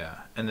 yeah,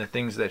 and the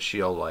things that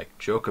she'll like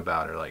joke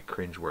about are like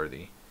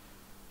cringeworthy,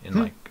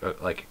 and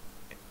like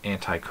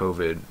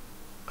anti-COVID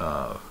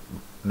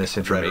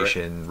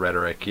misinformation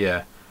rhetoric.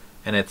 Yeah,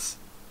 and it's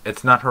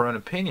not her own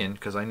opinion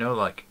because I know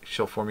like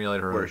she'll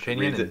formulate her Where own she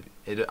opinion, reads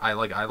and I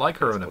like her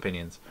That's own what-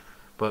 opinions,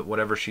 but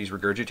whatever she's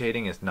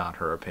regurgitating is not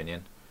her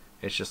opinion.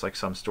 It's just like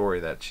some story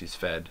that she's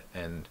fed,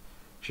 and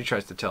she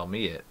tries to tell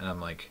me it, and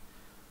I'm like,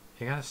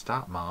 you gotta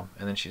stop, Mom.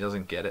 And then she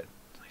doesn't get it.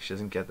 Like, she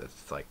doesn't get that.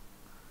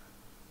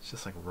 It's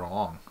just like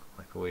wrong,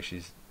 like the way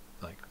she's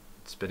like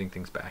spitting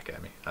things back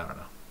at me. I don't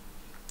know.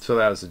 So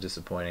that was a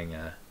disappointing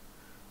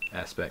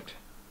aspect.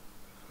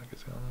 What the fuck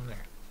is going on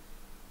there?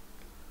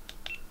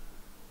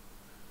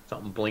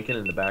 Something blinking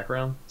in the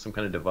background, some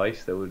kind of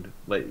device that would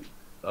let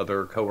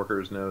other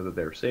coworkers know that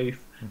they're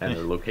safe and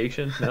their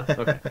location. No,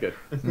 okay, good.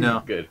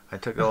 No, good. I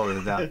took all of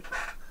it down.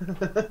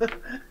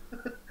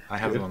 I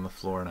have them on the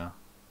floor now.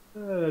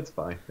 That's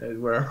fine.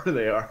 Wherever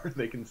they are,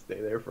 they can stay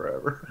there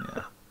forever.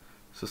 Yeah.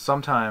 So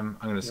sometime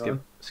I'm gonna Go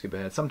on. skip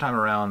ahead. Sometime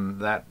around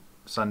that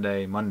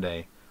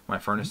Monday, my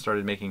furnace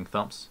started making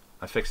thumps.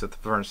 I fixed the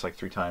furnace like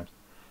 3 times.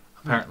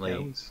 Apparently,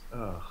 That was-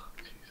 oh,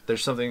 jeez.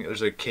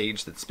 there's a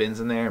cage that spins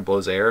in there and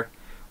blows air,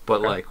 but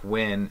Okay. like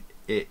when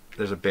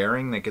there's a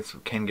bearing that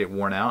can get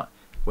worn out.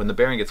 When the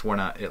bearing gets worn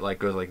out, it like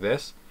goes like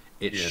this.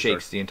 It Yeah, it shakes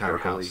starts the entire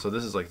jerkily. house. So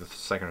this is like the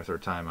second or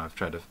third time I've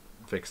tried to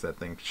fix that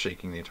thing,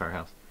 shaking the entire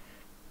house.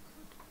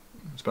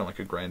 Spent like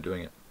 $1,000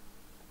 doing it,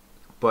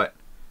 but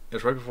it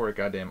was right before a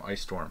goddamn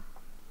ice storm,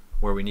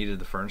 where we needed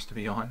the furnace to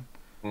be on.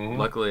 Mhm.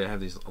 Luckily, I have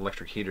these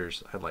electric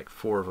heaters. I had like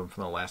 4 of them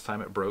from the last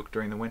time it broke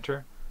during the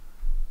winter.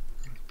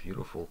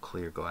 Beautiful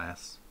clear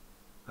glass.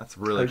 That's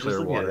I really was just clear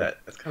looking at water.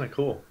 that. That's kind of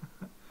cool.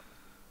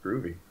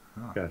 Groovy.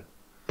 Oh. Good.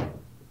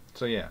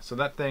 So yeah, so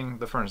that thing,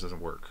 the furnace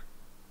doesn't work.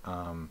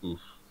 Oof.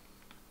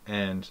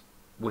 And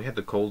we had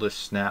the coldest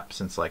snap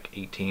since like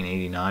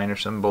 1889 or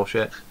some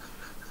bullshit,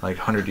 like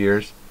 100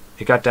 years.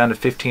 It got down to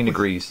 15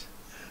 degrees.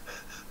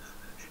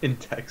 In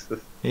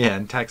Texas. Yeah,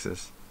 in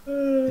Texas,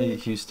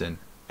 Houston,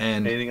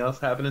 and Anything else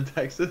happen in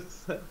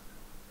Texas?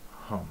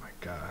 oh my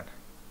god,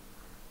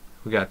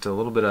 we got a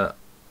little bit of.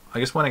 I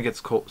guess when it gets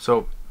cold,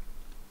 so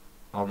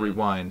I'll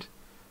rewind.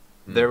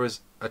 There was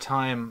a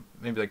time,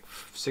 maybe like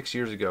 6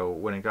 years ago,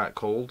 when it got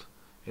cold.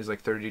 It was like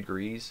 30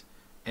 degrees,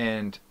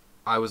 and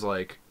I was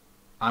like,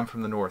 I'm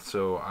from the north,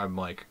 so I'm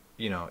like,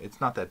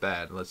 it's not that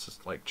bad. Let's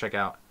just like check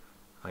out,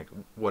 like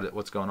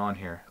what's going on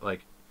here.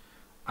 Like,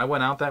 I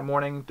went out that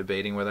morning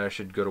debating whether I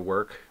should go to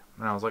work,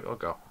 and I was like, I'll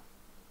go.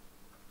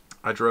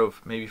 I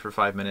drove maybe for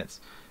 5 minutes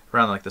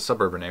around like the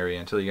suburban area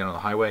until you get on the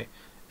highway,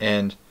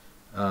 and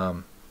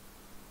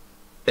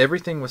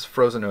everything was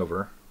frozen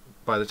over.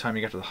 By the time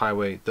you got to the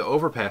highway, the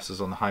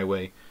overpasses on the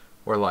highway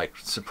were like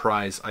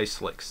surprise ice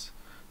slicks.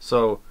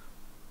 So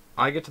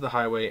I get to the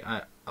highway,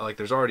 like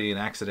there's already an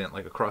accident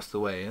like across the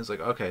way, and it's like,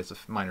 okay, it's a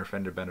minor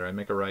fender bender. I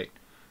make a right.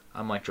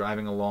 I'm like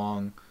driving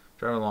along.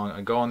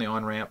 I go on the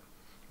on-ramp.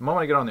 The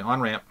moment I get on the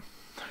on-ramp,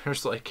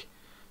 there's like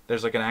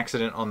an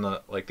accident on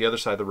the other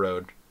side of the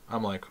road.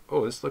 I'm like,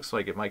 oh, this looks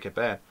like it might get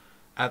bad.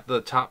 At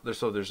the top,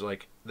 there's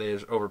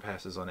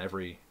overpasses on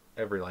every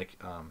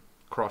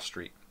cross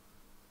street.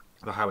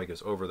 The highway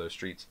goes over those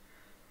streets.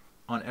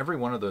 On every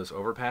one of those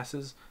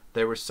overpasses,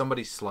 there was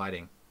somebody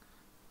sliding,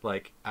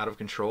 like out of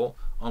control.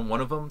 On one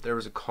of them, there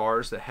was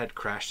cars that had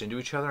crashed into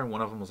each other, and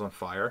one of them was on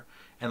fire.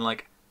 And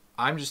like,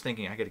 I'm just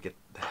thinking, I got to get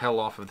the hell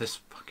off of this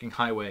fucking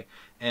highway.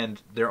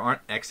 And there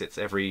aren't exits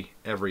every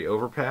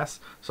overpass.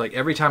 So like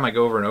every time I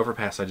go over an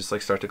overpass, I just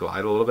like start to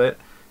glide a little bit.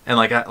 And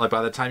like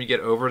by the time you get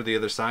over to the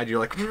other side, you're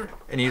like,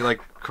 and you like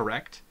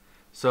correct.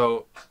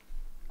 So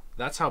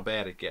that's how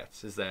bad it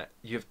gets, is that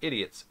you have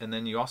idiots, and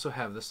then you also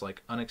have this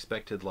like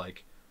unexpected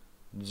like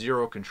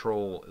zero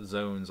control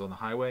zones on the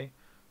highway.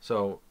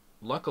 So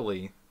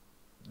luckily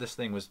this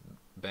thing was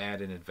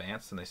bad in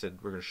advance, and they said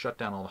we're going to shut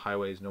down all the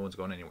highways, no one's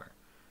going anywhere.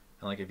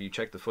 And like if you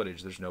check the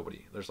footage, there's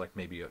nobody. There's like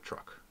maybe a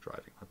truck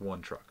driving, like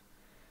one truck.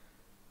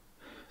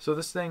 So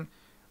this thing,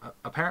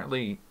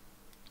 apparently,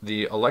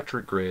 the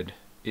electric grid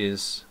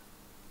it's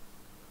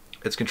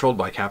controlled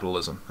by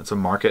capitalism. It's a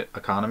market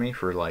economy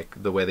for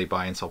like the way they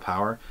buy and sell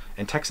power.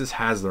 And Texas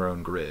has their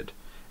own grid,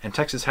 and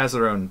Texas has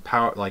their own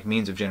power, like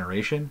means of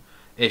generation.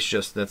 It's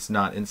just that's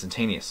not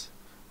instantaneous.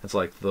 It's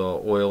like the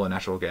oil and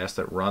natural gas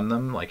that run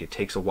them. Like it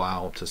takes a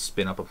while to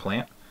spin up a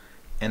plant,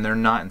 and they're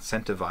not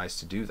incentivized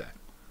to do that.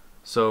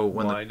 So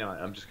when why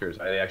not? I'm just curious.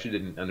 I actually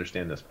didn't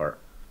understand this part.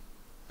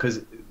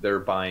 Because they're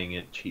buying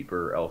it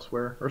cheaper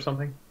elsewhere or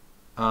something.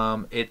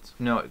 It's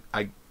no,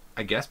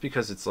 I guess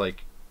because it's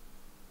like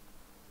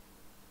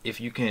if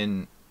you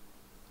can,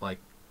 like,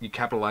 you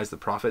capitalize the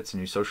profits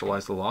and you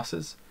socialize the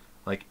losses.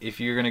 Like if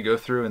you're gonna go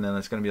through and then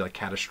it's gonna be like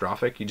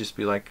catastrophic, you just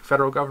be like,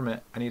 federal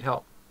government, I need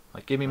help.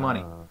 Like give me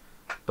money.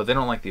 But they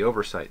don't like the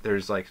oversight.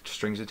 There's like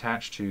strings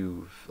attached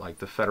to like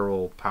the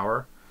federal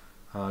power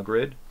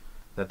grid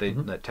that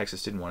that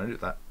Texas didn't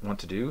want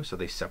to do, so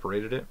they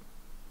separated it.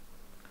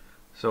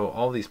 So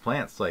all these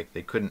plants, like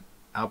they couldn't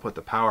output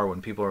the power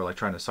when people are like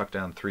trying to suck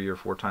down 3 or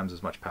 4 times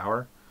as much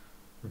power.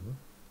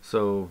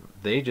 So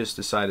they just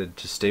decided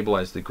to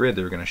stabilize the grid.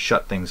 They were going to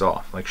shut things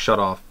off, like shut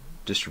off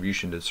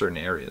distribution to certain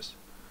areas.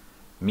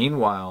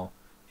 Meanwhile,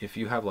 if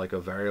you have like a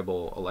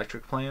variable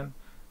electric plan,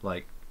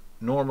 like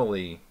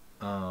normally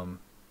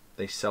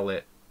they sell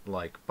it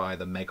like by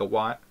the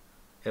megawatt.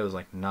 It was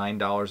like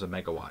 $9 a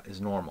megawatt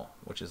is normal,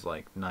 which is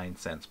like 9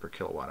 cents per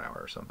kilowatt hour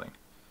or something.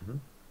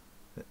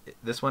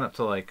 This went up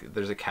to like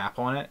there's a cap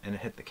on it, and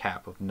it hit the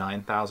cap of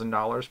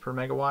 $9,000 per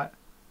megawatt.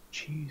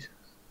 Jesus.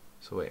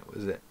 So wait,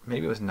 was it?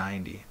 Maybe it was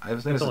 90. I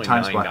was thinking It's it was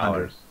only times $9,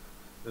 100.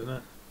 isn't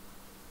it?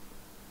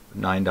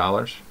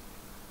 $9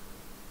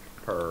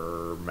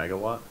 Per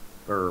megawatt?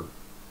 Or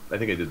I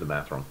think I did the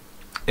math wrong.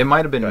 It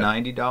might have been Go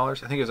ahead.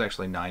 $90. I think it was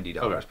actually $90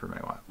 Okay. per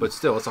megawatt. But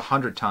still, it's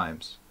 100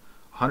 times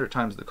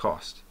the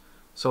cost.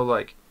 So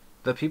like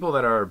the people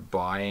that are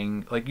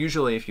buying, like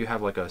usually if you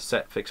have like a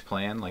set fixed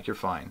plan, like you're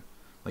fine.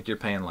 Like you're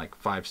paying like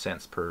 5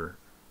 cents per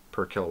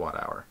kilowatt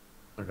hour.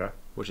 Okay.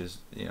 Which is,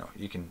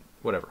 you can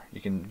whatever. You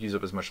can use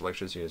up as much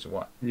electricity as you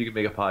want. You can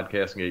make a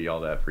podcast and get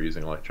yelled at for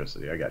using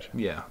electricity. I got you.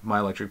 Yeah, my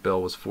electric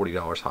bill was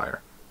 $40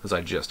 higher because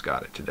I just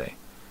got it today.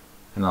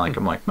 And like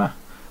I'm like, meh.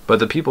 But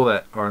the people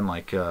that are in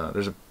like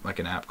there's an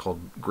app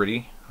called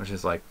Gritty, which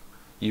is like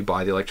you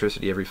buy the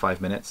electricity every 5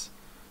 minutes.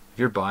 If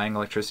you're buying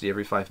electricity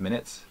every 5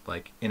 minutes,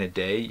 like in a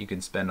day, you can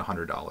spend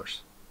 $100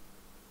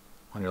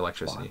 on your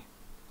electricity. Wow.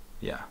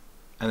 Yeah.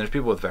 And there's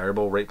people with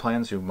variable rate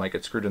plans who might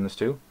get screwed in this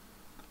too.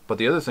 But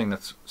the other thing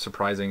that's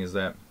surprising is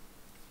that,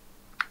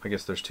 I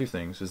guess there's 2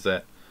 things, is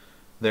that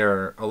there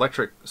are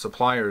electric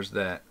suppliers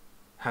that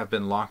have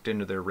been locked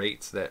into their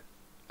rates that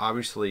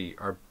obviously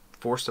are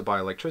forced to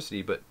buy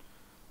electricity, but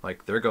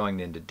like they're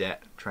going into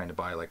debt trying to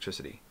buy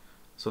electricity.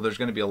 So there's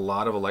going to be a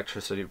lot of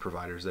electricity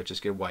providers that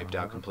just get wiped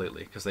out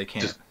completely because they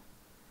can't.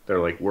 They're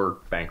like, we're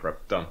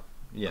bankrupt, done.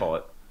 Yeah. Call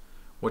it.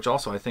 Which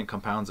also I think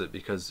compounds it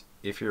because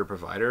if you're a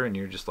provider and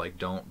you're just like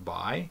don't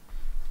buy,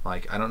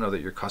 like I don't know that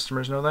your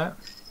customers know that.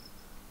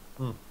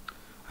 I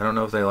don't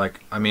know if they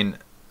like. I mean,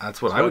 that's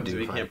what I would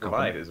do if I had a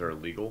company. Provide. Is there a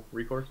legal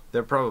recourse?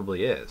 There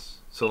probably is.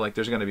 So like,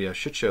 there's going to be a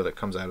shit show that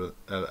comes out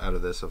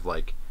of this of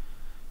like,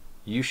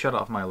 you shut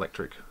off my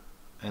electric,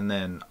 and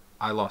then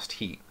I lost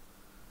heat,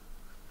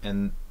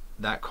 and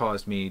that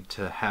caused me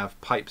to have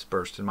pipes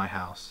burst in my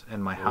house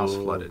and my house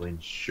flooded.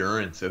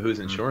 Insurance. So who's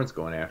insurance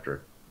going after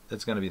it?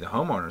 It's going to be the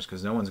homeowners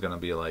because no one's going to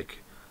be like,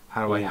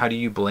 how do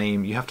you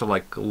blame? You have to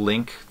like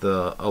link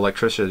the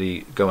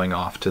electricity going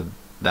off to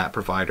that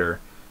provider,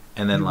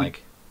 and then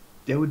like.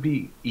 That would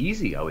be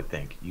easy, I would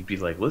think. You'd be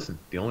like, listen,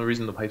 the only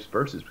reason the pipes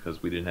burst is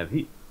because we didn't have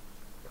heat.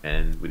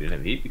 And we didn't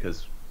have heat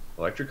because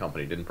the electric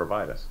company didn't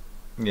provide us.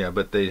 Yeah,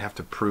 but they have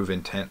to prove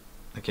intent.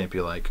 It can't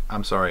be like,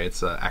 I'm sorry,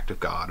 it's an act of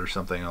God or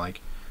something.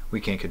 Like,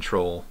 we can't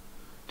control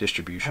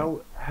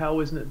distribution. How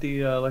isn't it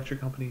the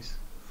electric company's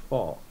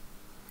fault?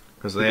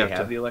 Because they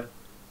had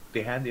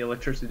the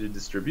electricity to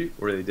distribute,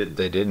 or they didn't?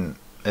 They didn't.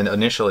 And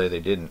initially they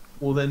didn't.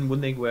 Well, then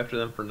wouldn't they go after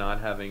them for not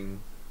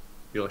having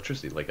the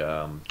electricity? Like,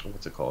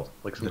 what's it called?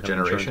 Like some the kind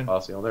of generation insurance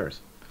policy on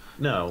theirs?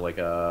 No, like,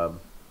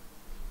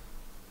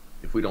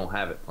 if we don't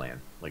have it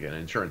planned, like an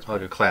insurance plan.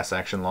 Like a class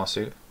action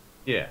lawsuit?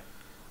 Yeah.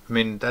 I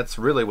mean, that's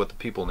really what the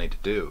people need to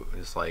do,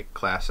 is like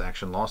class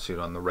action lawsuit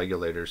on the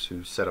regulators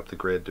who set up the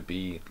grid to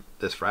be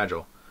this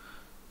fragile.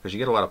 Because you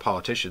get a lot of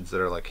politicians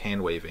that are like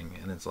hand waving,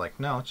 and it's like,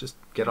 no, just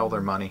get all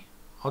their money.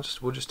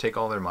 We'll just take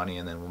all their money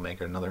and then we'll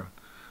make another one.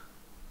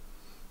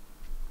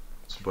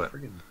 It's but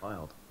freaking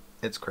wild.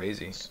 It's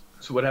crazy.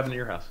 So what happened to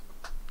your house?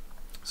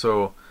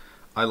 So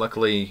I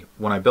luckily,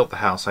 when I built the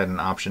house, I had an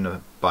option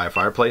to buy a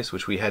fireplace,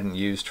 which we hadn't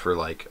used for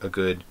like a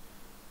good,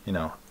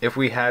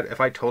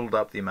 if I totaled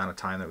up the amount of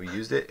time that we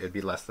used it, it'd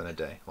be less than a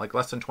day, like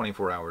less than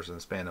 24 hours in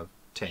the span of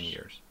 10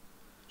 years.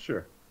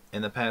 Sure.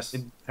 In the past,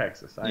 in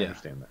Texas, I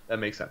understand that. That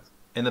makes sense.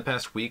 In the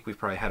past week, we've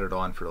probably had it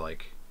on for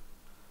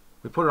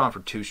we put it on for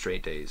 2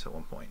 straight days at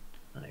one point.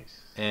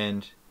 Nice.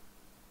 And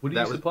what do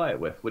you supply it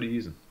with? What are you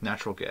using?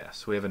 Natural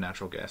gas. We have a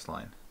natural gas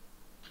line.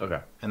 Okay.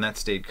 and that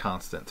stayed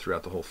constant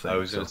throughout the whole thing. I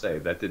was gonna So say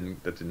that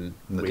didn't didn't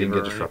waver get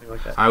or disrupted. anything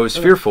like that. I was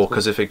Okay, fearful cool.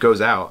 because if it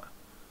goes out,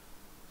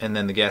 and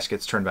then the gas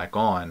gets turned back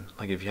on,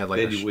 like if you had like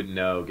Then a you wouldn't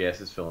know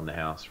gas is filling the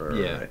house for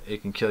yeah,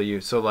 it can kill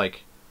you. So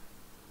like,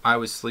 I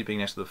was sleeping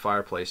next to the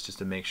fireplace just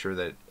to make sure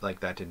that like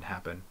that didn't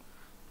happen.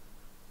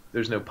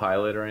 There's no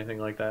pilot or anything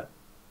like that.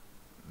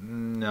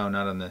 No,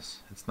 not on this.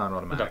 It's not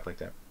automatic Okay. like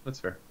that. That's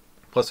fair.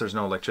 Plus, there's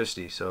no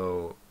electricity,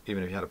 so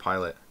even if you had a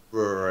pilot.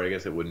 Right, I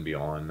guess it wouldn't be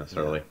on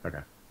necessarily. Okay.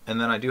 And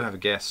then I do have a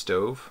gas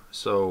stove,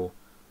 so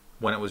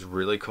when it was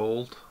really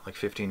cold, like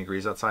 15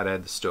 degrees outside, I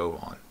had the stove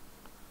on.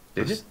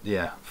 Did you?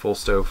 Yeah, full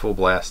stove, full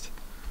blast.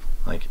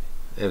 Like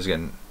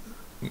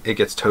it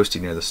gets toasty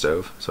near the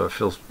stove, so it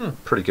feels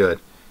pretty good.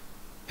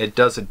 It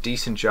does a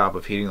decent job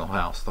of heating the whole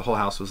house. The whole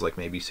house was like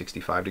maybe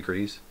 65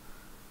 degrees.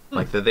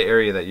 Like the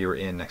area that you were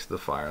in next to the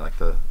fire, like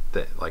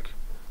like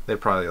they're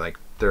probably like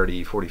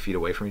 30, 40 feet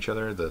away from each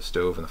other, the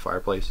stove and the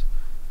fireplace.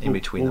 In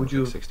between them,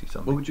 like 60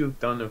 something. What would you have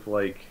done if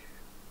like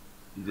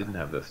you didn't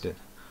have this?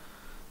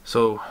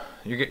 So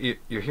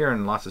you're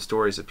hearing lots of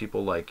stories of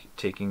people like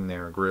taking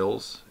their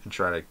grills and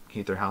try to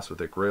heat their house with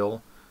their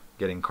grill,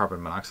 getting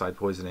carbon monoxide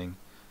poisoning,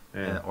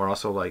 Yeah. or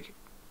also like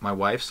my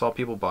wife saw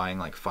people buying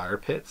like fire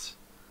pits.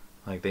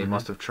 Like they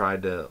must have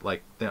tried to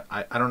like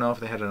I don't know if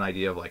they had an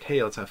idea of like,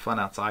 hey, let's have fun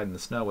outside in the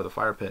snow with a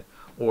fire pit,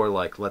 or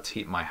like let's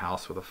heat my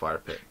house with a fire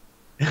pit,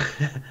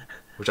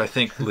 which I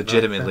think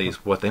legitimately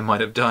is what they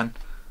might have done.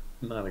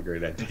 Not a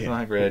great idea. It's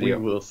not a great idea.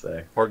 We will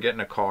say. Or get in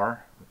a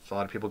car. A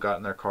lot of people got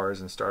in their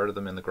cars and started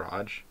them in the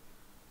garage,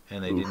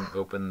 and they didn't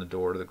open the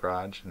door to the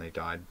garage, and they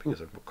died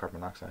because of carbon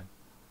monoxide.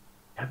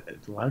 A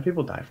lot of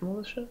people die from all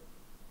this shit.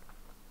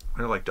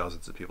 There are like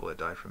dozens of people that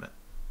died from it.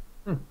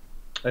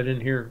 I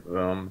didn't hear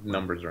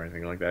numbers or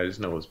anything like that. I just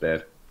know it was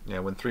bad. Yeah,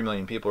 when 3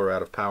 million people are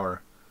out of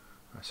power,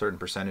 a certain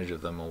percentage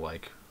of them will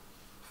like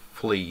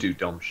flee. Do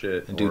dumb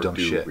shit. And do dumb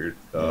shit. Weird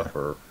stuff.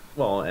 Or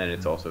well, and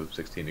it's also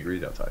 16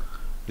 degrees outside.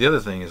 The other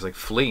thing is like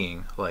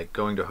fleeing, like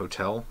going to a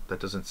hotel. That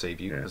doesn't save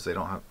you Yeah. because they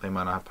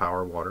might not have power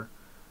or water,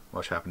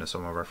 which happened to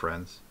some of our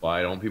friends.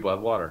 Why don't people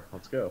have water?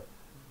 Let's go.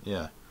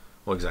 Yeah,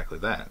 well, exactly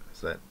that.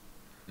 Is that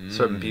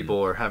certain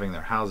people are having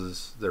their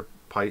houses, their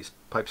pipes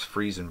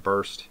freeze and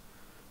burst.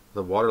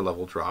 The water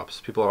level drops.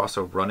 People are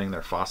also running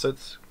their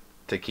faucets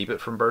to keep it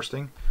from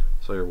bursting,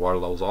 so your water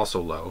level is also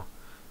low.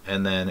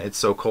 And then it's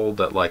so cold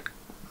that like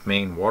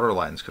main water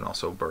lines can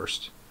also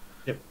burst.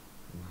 Yep.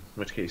 In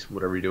which case,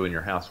 whatever you do in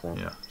your house won't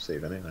Yeah.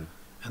 save anything.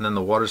 And then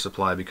the water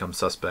supply becomes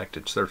suspect.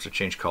 It starts to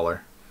change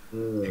color.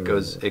 It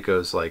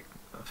goes like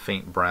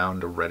faint brown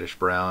to reddish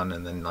brown,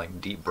 and then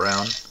like deep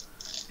brown.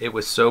 It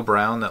was so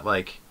brown that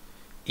like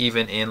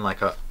even in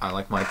like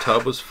my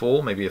tub was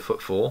full, maybe a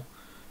foot full,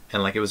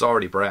 and like it was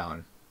already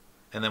brown.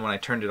 And then when I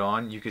turned it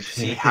on, you could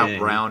see how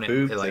brown You it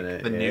pooped like in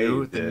it. the Yeah, new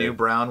you the did. new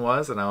brown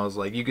was, and I was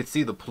like, you could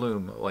see the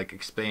plume like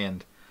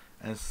expand,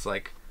 and it's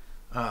like,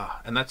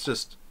 and that's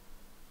just.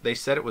 They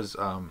said it was.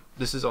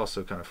 This is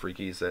also kind of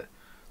freaky. Is that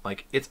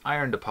like it's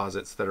iron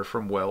deposits that are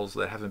from wells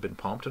that haven't been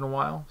pumped in a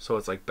while, so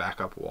it's like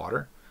backup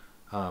water,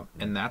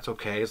 and that's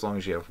okay as long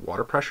as you have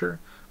water pressure.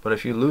 But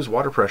if you lose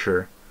water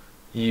pressure,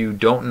 you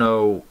don't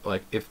know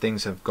like if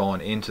things have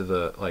gone into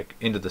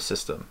the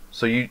system.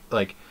 So you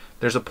like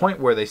there's a point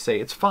where they say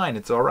it's fine,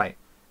 it's all right,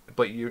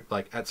 but you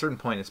like at a certain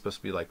point it's supposed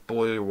to be like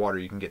boil your water,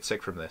 you can get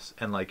sick from this,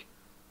 and like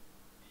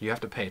you have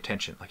to pay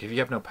attention. Like if you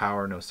have no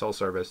power, no cell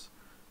service,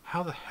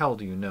 how the hell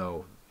do you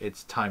know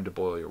it's time to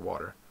boil your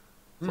water?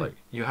 It's like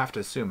you have to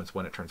assume it's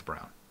when it turns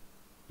brown.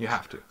 You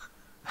have to.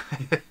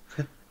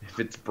 If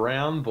it's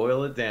brown,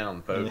 boil it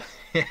down, folks.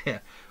 Yeah.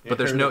 But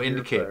there's no Heard it here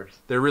indicator.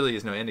 first. There really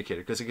is no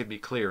indicator because it could be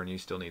clear and you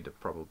still need to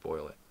probably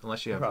boil it,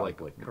 unless you have Probably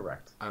like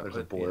correct. There's a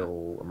yeah.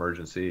 boil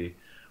emergency.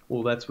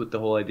 Well, that's what the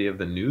whole idea of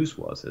the news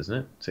was, isn't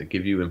it? To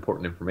give you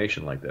important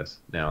information like this.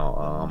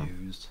 Now,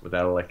 news.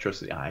 without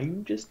electricity,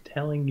 I'm just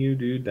telling you,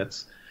 dude.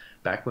 That's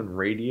back when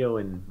radio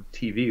and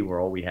TV were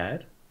all we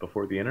had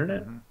before the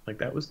internet. Like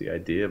that was the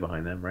idea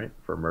behind them, right?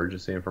 For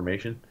emergency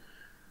information.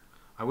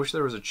 I wish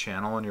there was a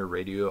channel on your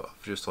radio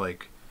of just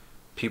like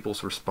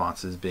people's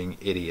responses being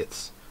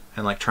idiots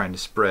and like trying to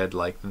spread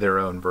like their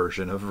own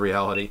version of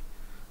reality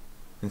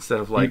instead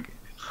of like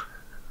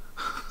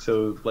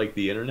So, like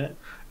the internet.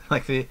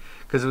 like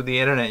because with the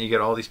internet you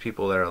get all these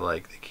people that are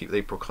like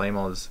they proclaim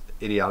all this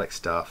idiotic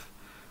stuff.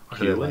 Or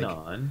they're like,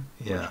 QAnon,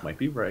 yeah. which might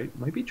be right,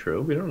 might be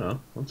true. We don't know.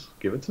 Let's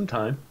give it some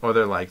time. or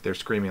they're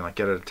screaming like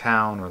get out of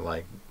town, or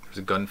like there's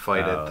a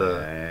gunfight at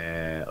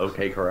the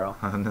OK Corral.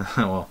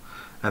 well,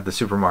 at the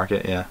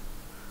supermarket, yeah.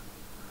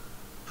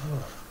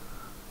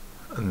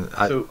 And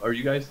So, are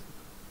you guys?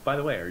 By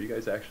the way, are you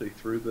guys actually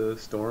through the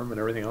storm and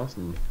everything else?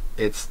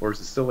 Or is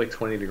it still like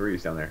 20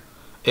 degrees down there?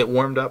 it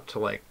warmed up to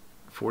like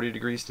 40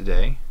 degrees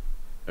today,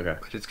 Okay.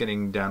 but it's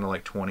getting down to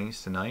like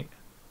 20s tonight,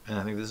 and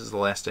I think this is the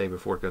last day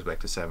before it goes back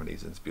to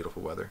 70s. It's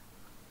beautiful weather.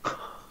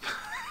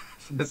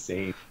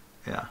 Insane.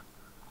 Yeah,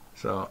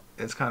 so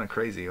it's kind of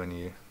crazy when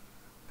you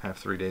have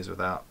 3 days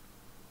without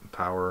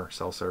power,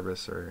 cell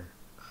service, or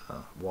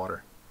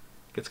water.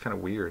 It gets kind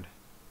of weird.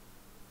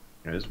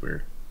 It is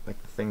weird.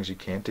 like the things you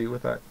can't do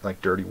with that,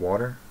 like dirty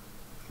water.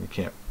 You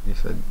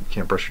said you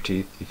can't brush your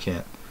teeth. You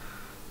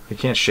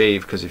can't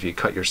shave because if you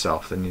cut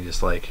yourself, then you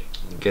just like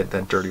get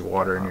that dirty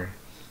water in your.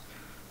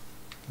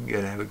 You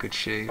gotta have a good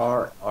shave.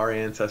 Our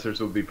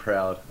ancestors would be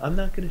proud. I'm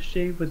not gonna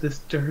shave with this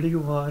dirty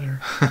water.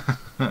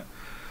 I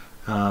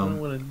don't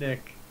want to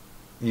nick.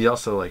 You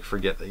also like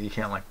forget that you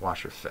can't like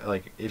wash your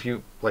like if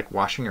you like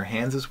washing your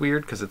hands is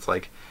weird because it's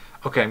like,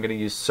 okay, I'm gonna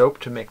use soap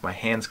to make my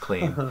hands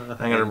clean. I'm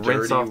gonna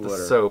rinse off the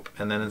soap,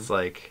 and then it's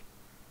like,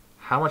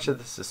 how much of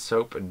this is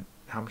soap and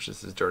how much of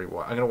this is dirty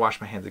water? I'm gonna wash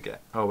my hands again.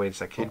 Oh wait a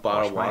second, A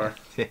bottle of water.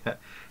 Yeah.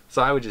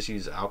 So I would just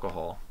use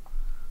alcohol.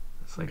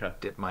 It's like Okay.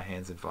 dip my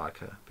hands in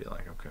vodka. Be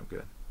like, okay, I'm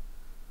good.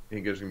 You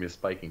think there's gonna be a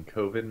spike in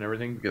COVID and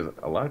everything? Because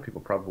a lot of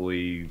people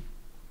probably,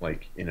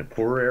 like in a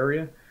poorer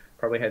area,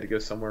 probably had to go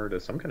somewhere to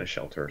some kind of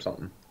shelter or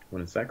something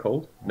when it's that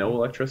cold. No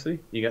electricity.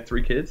 You got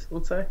 3 kids,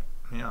 let's say.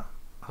 Yeah.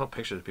 I saw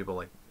pictures of people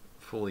like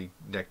fully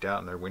decked out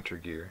in their winter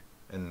gear,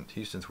 and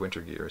Houston's winter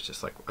gear is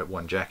just like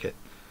one jacket.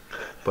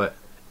 But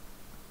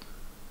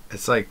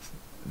it's like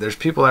there's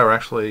people that were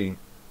actually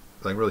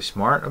like really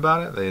smart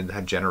about it. They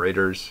had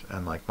generators,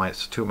 and like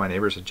 2 of my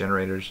neighbors had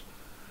generators.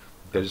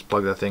 They just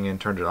plugged that thing in,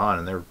 turned it on,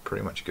 and they were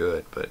pretty much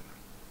good. But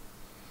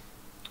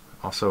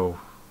also,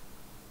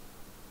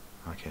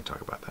 I can't talk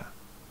about that.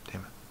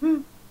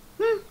 Damn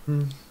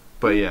it.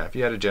 But yeah, if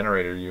you had a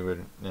generator, you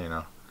would,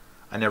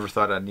 I never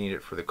thought I'd need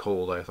it for the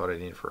cold. I thought I'd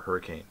need it for a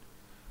hurricane.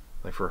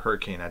 Like for a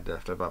hurricane, I'd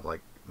have to have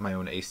like my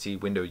own AC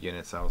window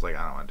units. I was like,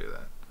 I don't want to do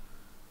that.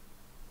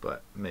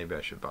 But maybe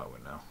I should buy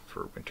one now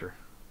for winter.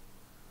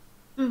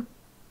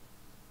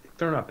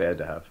 They're not bad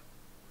to have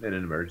in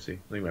an emergency.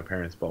 I think my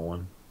parents bought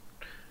one.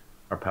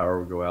 Our power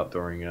would go out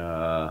during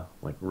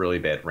like really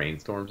bad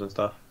rainstorms and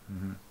stuff,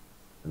 Mm-hmm.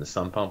 and the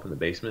sump pump in the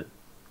basement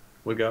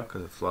would go.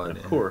 Because it flooded.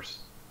 And of course,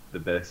 the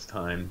best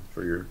time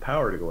for your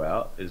power to go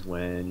out is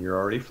when you're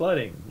already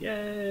flooding.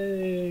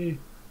 Yay!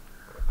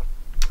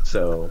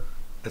 So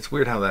It's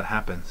weird how that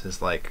happens.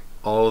 It's like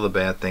all of the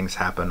bad things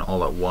happen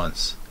all at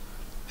once,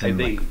 and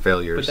they, like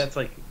failures.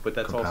 but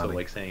that's also compounding.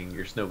 like saying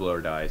your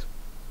snowblower dies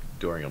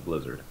during a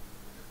blizzard.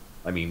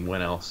 I mean,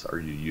 when else are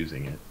you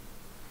using it?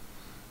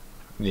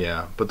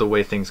 Yeah, but the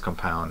way things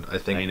compound, I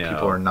think I know,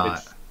 people are not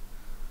it's-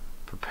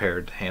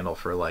 prepared to handle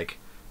for like,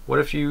 what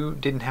if you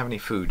didn't have any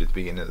food at the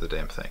beginning of the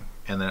damn thing,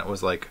 and then it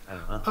was like, I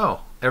don't know.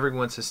 oh,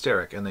 everyone's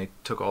hysteric, and they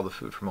took all the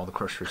food from all the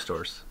grocery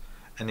stores,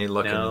 and you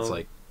look and it's No.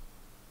 like,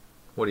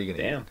 what are you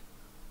gonna Damn.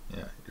 eat?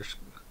 Yeah,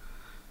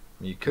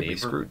 you could be Neighbor.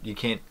 screwed. You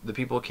can't. The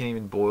people can't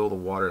even boil the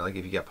water. Like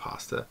if you get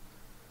pasta,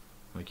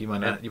 like you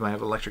might not. You might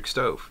have an electric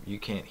stove. You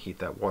can't heat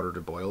that water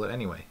to boil it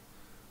anyway.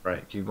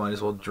 Right. You might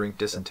as well drink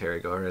dysentery.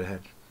 Go right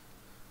ahead.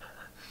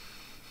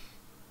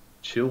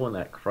 Chew on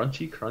that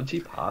crunchy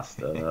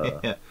pasta.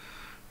 Yeah.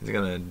 He's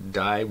gonna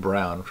die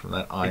brown from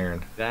that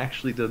iron. It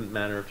actually doesn't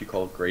matter if you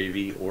call it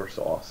gravy or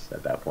sauce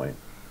at that point.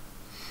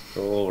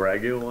 Put a little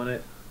ragu on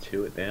it,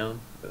 chew it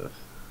down. Ugh.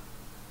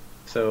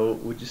 So,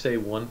 would you say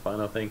one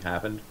final thing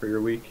happened for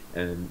your week?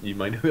 And you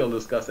might not be able to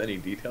discuss any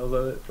details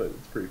of it, but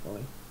it's pretty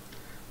funny.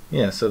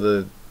 Yeah.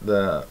 So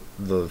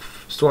the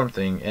storm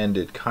thing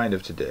ended kind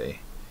of today,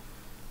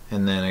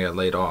 and then I got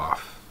laid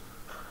off.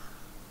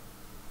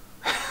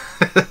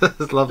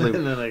 It's lovely,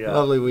 And then I got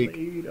lovely week.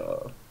 laid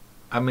off.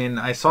 I mean,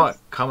 I saw it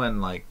coming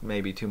like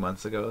maybe 2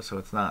 months ago, so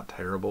it's not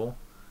terrible.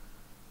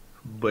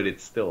 But it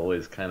still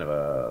is kind of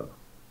a...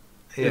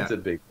 Yeah. It's a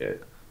big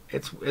hit.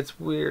 It's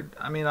weird.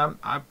 I mean,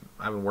 I've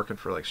been working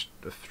for like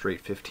a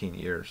straight 15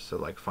 years, so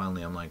like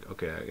finally I'm like,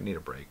 okay, I need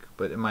a break.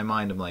 But in my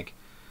mind, I'm like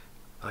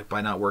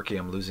by not working,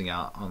 I'm losing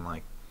out on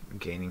like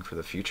gaining for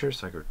the future,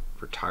 so I could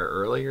retire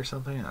early or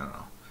something. I don't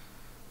know.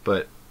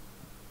 But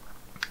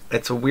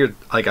it's a weird.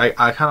 Like I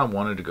kind of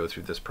wanted to go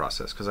through this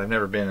process because I've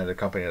never been at a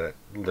company that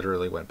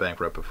literally went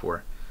bankrupt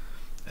before,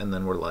 and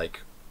then we're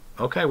like,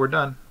 okay, we're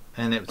done,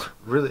 and it's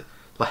really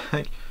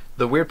like.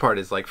 The weird part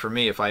is, like, for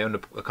me, if I owned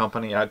a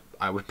company,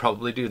 I would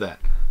probably do that.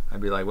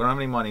 I'd be like, we don't have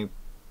any money.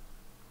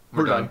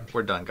 We're done.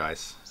 We're done,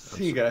 guys.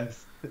 See you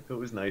guys. It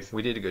was nice.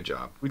 We did a good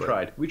job. We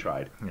tried. We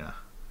tried. Yeah.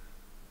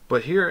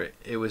 But here,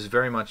 it was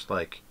very much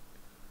like,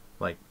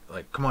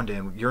 come on,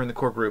 Dan, you're in the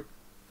core group.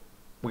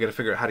 We got to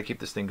figure out how to keep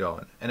this thing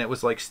going. And it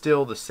was, like,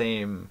 still the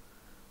same,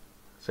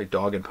 it's like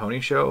dog and pony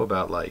show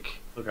about,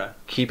 like,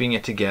 keeping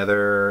it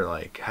together,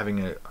 like,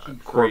 having a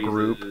core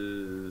group.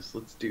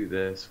 Let's do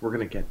this. We're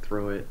gonna get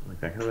through it, like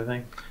that kind of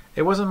thing.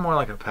 It wasn't more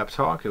like a pep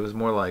talk. It was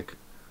more like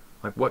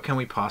what can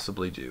we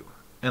possibly do?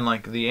 And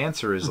like the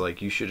answer is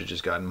like you should have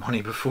just gotten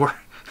money before.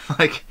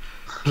 Like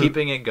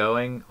keeping it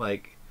going.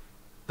 Like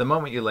the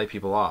moment you lay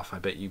people off, I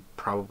bet you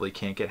probably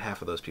can't get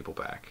half of those people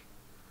back.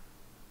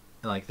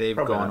 And like they've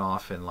Probably gone not.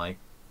 off and like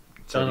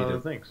Done said other either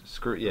things.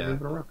 screw yeah,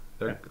 Moving around.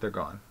 they're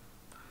gone.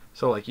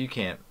 So like you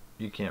can't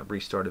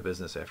restart a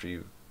business after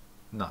you've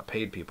not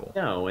paid people.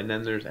 No, and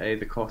then there's A,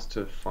 the cost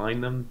to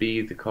find them,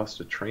 B, the cost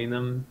to train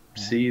them,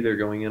 C, they're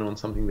going in on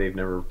something they've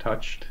never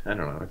touched. I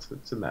don't know,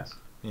 it's a mess.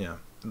 Yeah.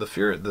 The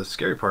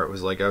scary part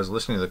was like I was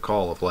listening to the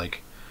call of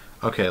like,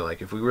 okay,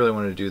 like if we really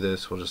wanted to do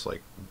this, we'll just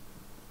like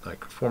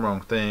like form my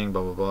own thing,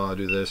 blah blah blah,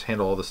 do this,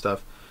 handle all this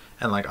stuff,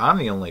 and like I'm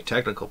the only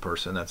technical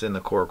person that's in the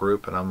core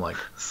group, and I'm like,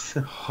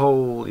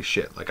 holy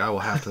shit, like I will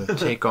have to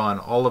take on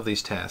all of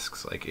these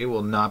tasks. Like it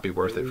will not be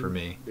worth it for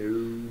me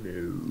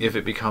if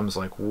it becomes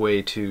like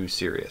way too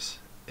serious.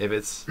 If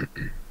it's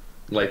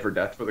life or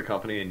death for the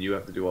company, and you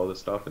have to do all this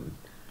stuff and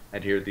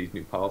adhere to these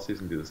new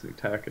policies and do this new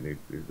tech and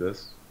do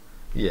this.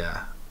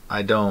 Yeah,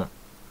 I don't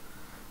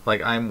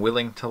like. I'm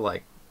willing to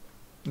like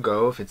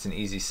go if it's an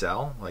easy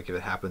sell. Like if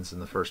it happens in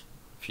the first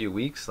few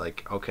weeks,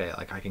 like okay,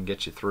 like I can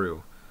get you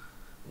through.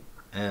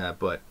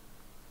 But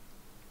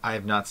I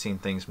have not seen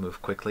things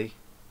move quickly,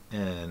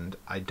 and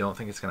I don't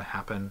think it's going to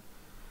happen.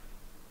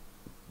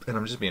 And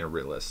I'm just being a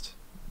realist.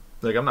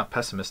 Like I'm not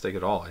pessimistic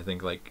at all. I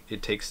think like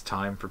it takes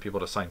time for people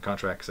to sign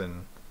contracts,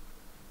 and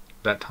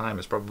that time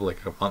is probably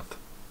like a month.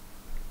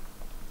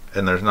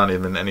 And there's not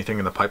even anything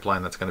in the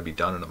pipeline that's going to be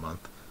done in a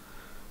month.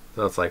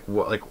 So it's like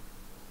what like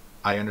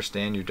I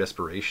understand your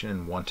desperation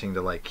and wanting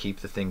to like keep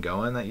the thing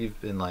going that you've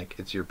been like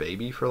it's your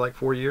baby for like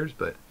 4 years,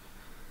 but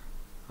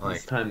like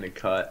it's time to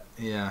cut.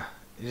 Yeah,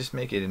 you just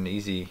make it an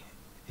easy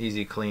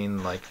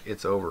clean like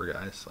it's over,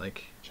 guys.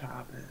 Like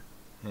Chop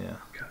it. Yeah.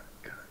 Cut.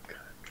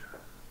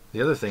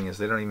 The other thing is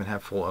they don't even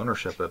have full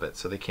ownership of it,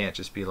 so they can't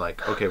just be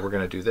like, okay, we're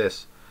gonna do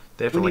this.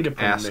 They have to need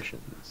like ask.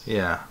 permissions.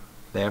 Yeah,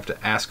 they have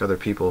to ask other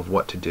people of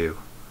what to do.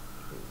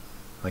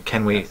 Like,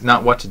 can we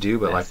not what to do,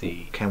 but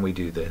Messy. like, can we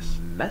do this?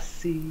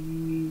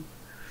 Messy.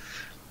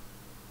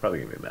 Probably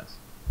gonna be a mess.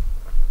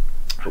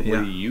 But Yeah.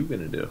 what are you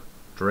gonna do?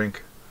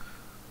 Drink.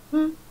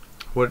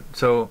 What?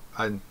 So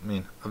I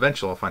mean,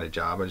 eventually I'll find a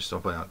job. I just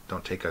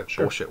don't take a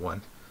bullshit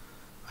one.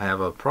 I have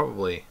a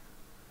probably.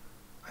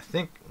 I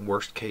think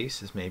worst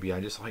case is maybe I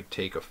just like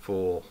take a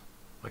full,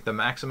 like the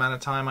max amount of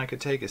time I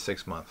could take is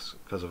 6 months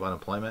because of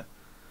unemployment.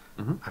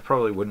 Mhm. I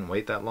probably wouldn't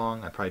wait that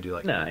long. I'd probably do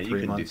like 3 Nah, you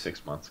can months. do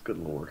 6 months. Good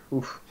lord.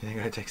 Oof. You think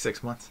I'd take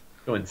 6 months?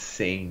 Go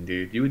insane,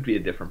 dude. You would be a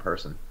different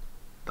person.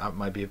 I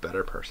might be a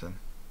better person.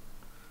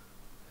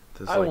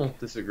 I won't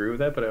disagree with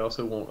that, but I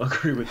also won't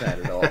agree with that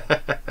at all.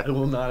 I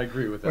will not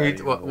agree with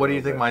that. What do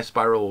you think my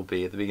spiral will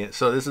be at the beginning?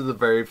 So this is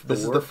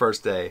the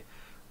first day,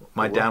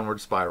 my downward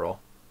spiral,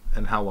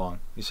 and how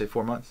long? You say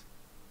 4 months?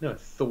 No,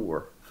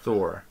 Thor.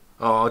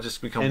 Oh, I'll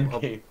just become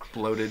Endgame.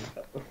 bloated.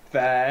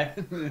 Fat,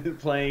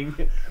 playing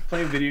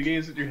video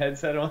games with your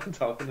headset on,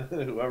 talking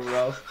to whoever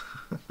else.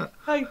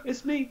 Hi,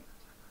 it's me.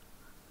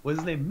 What's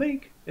his name?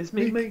 Meek. It's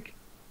me, Meek.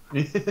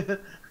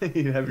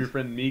 You have your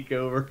friend Meek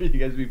over. You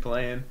guys be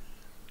playing.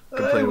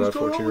 Complain about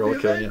 14-year-old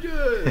killing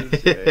you.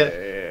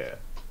 Yeah.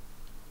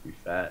 Be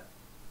fat.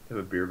 Have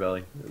a beer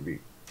belly. It would be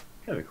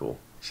kind of cool.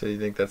 So you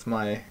think that's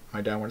my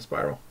downward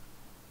spiral?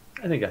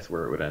 I think that's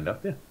where it would end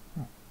up, yeah.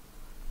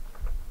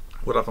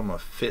 What if I'm a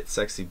fit,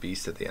 sexy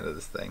beast at the end of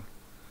this thing?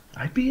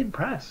 I'd be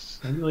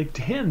impressed. I'd be like,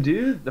 damn,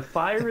 dude, the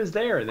fire is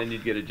there. And then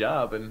you'd get a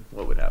job, and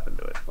what would happen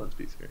to it? Let's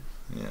be serious.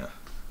 Yeah.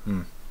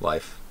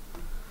 Life.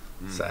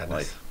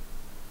 Sadness.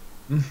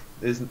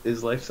 Life.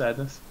 Is life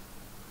sadness?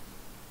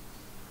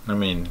 I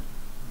mean,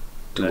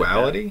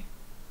 duality,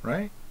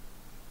 right?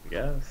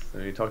 Yes.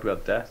 And you talked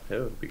about death,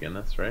 too, at the beginning.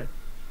 That's right.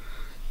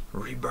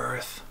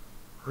 Rebirth.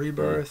 We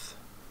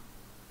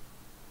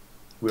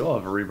all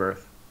have a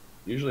rebirth.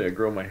 Usually I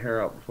grow my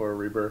hair out before a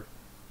rebirth.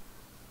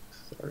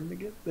 Starting to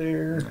get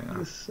there. Yeah.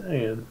 Just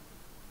saying.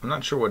 I'm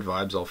not sure what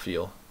vibes I'll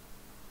feel.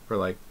 For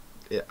like,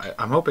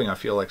 I'm hoping I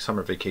feel like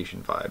summer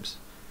vacation vibes.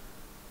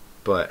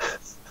 But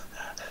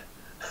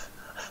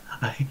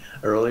I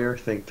earlier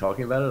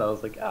talking about it, I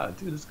was like,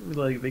 dude, it's gonna be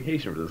like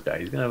vacation for this guy.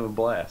 He's gonna have a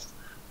blast.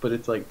 But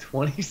it's like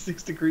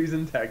 26 degrees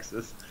in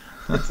Texas.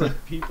 It's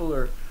like people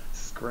are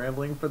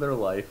scrambling for their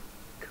life.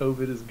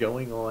 COVID is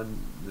going on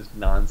just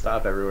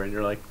nonstop everywhere, and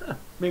you're like,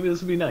 maybe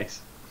this would be nice.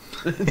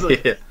 It's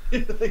like, yeah.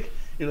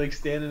 you're like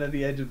standing at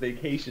the edge of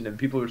vacation, and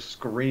people are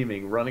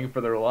screaming, running for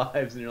their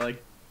lives, and you're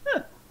like,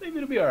 maybe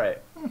it'll be all right.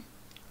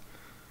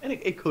 And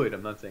it could.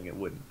 I'm not saying it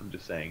wouldn't. I'm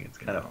just saying it's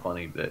kind of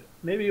funny that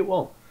maybe it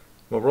won't.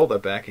 Well, roll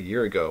that back a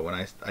year ago when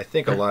I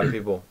think a lot of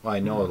people, well, I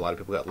know a lot of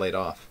people got laid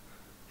off.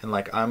 And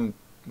like I'm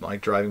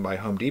like driving by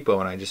Home Depot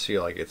and I just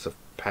feel like it's a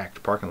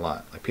packed parking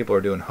lot. Like people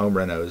are doing home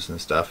renos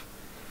and stuff.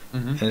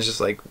 Mm-hmm. And it's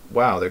just like,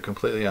 wow, they're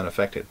completely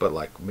unaffected. But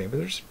like maybe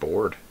they're just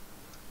bored.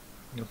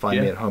 You'll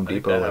find me at Home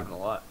Depot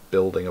like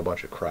building a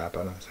bunch of crap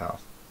out of his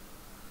house.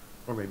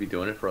 Or maybe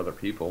doing it for other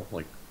people,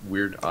 like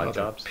weird odd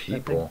jobs.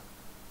 People.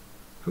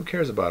 Who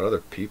cares about other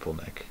people,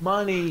 Nick?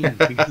 Money,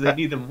 because they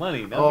need the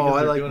money. Not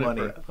I like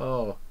money.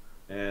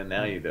 And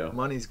now you do.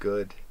 Money's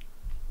good.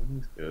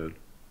 Money's good.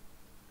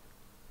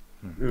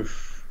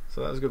 Oof.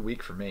 So that was a good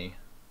week for me.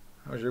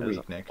 How was your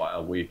week, Nick?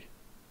 Wild week.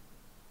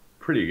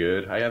 Pretty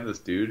good. I have this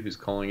dude who's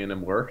calling in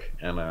and work,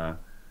 and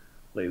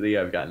lately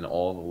I've gotten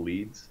all the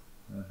leads,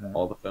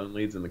 all the phone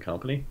leads in the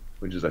company,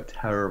 which is a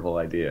terrible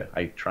idea.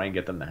 I try and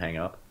get them to hang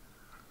up,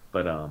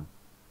 but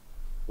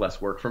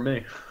less work for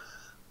me.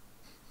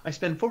 I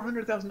spend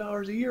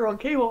 $400,000 a year on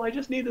cable. I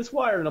just need this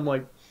wire. And I'm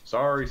like,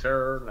 sorry,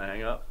 sir. And I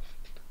hang up.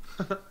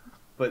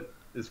 But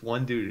this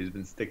one dude who's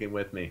been sticking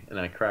with me, and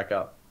I crack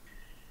up.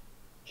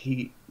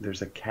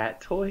 There's a cat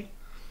toy.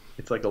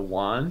 It's like a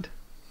wand,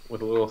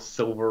 with a little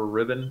silver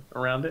ribbon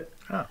around it,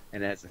 Oh.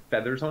 and it has the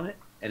feathers on it,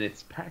 and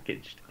it's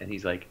packaged. And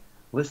he's like,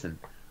 "Listen,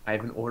 I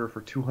have an order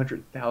for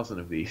 200,000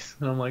 of these."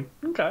 And I'm like,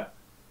 "Okay." And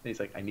he's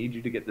like, "I need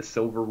you to get the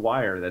silver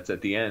wire that's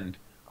at the end.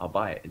 I'll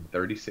buy it in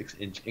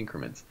 36-inch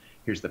increments.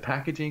 Here's the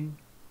packaging.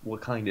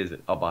 What kind is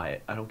it? I'll buy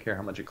it. I don't care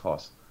how much it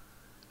costs.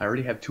 I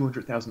already have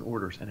 200,000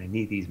 orders, and I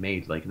need these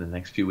made like in the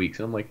next few weeks."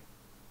 And I'm like,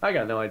 "I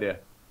got no idea."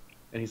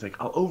 And he's like,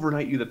 "I'll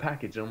overnight you the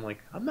package." And I'm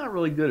like, "I'm not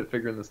really good at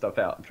figuring this stuff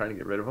out. I'm trying to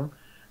get rid of them."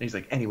 And he's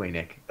like, "Anyway,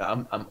 Nick,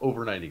 I'm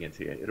overnighting it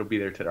to you. It'll be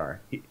there today."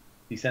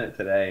 He sent it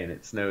today, and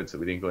it snowed, so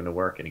we didn't go into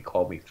work. And he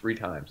called me 3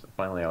 times. And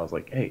finally, I was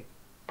like, "Hey,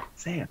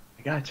 Sam,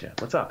 I gotcha.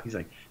 What's up?" He's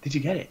like, "Did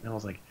you get it?" And I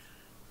was like,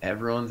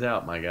 "Everyone's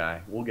out, my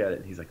guy. We'll get it."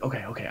 And he's like,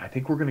 Okay. I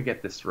think we're gonna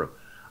get this through.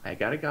 I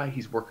got a guy.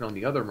 He's working on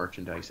the other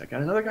merchandise. I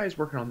got another guy who's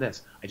working on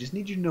this. I just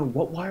need you to know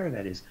what wire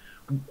that is.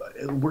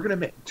 We're gonna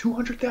make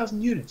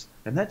 200,000 units,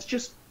 and that's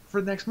just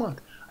for next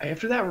month.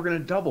 After that, we're gonna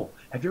double.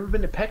 Have you ever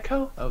been to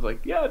Petco? I was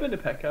like, "Yeah, I've been to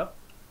Petco."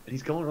 And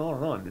he's going on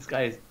and on. This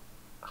guy is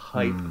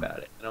hyped about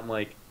it, and I'm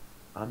like,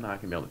 "I'm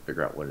not gonna be able to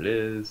figure out what it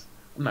is.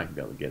 I'm not gonna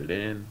be able to get it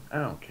in. I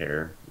don't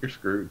care. You're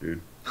screwed,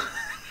 dude."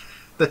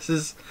 This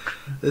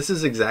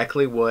is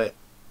exactly what.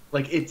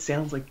 Like, it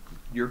sounds like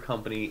your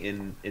company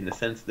in the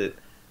sense that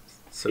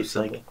So it's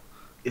simple. like,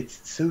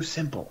 it's so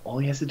simple. All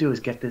he has to do is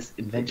get this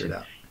invention. Figure it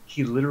out.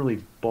 He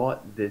literally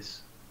bought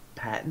this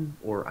patent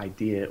or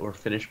idea or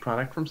finished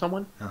product from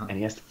someone, and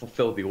he has to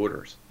fulfill the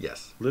orders.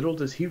 Yes. Little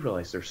does he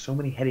realize there's so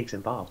many headaches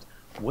involved.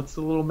 What's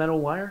the little metal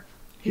wire?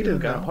 He didn't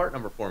got know. a part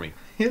number for me.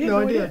 He had no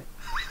idea.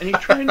 And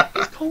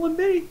he's calling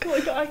me.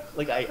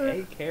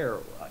 I care.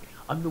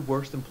 I'm the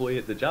worst employee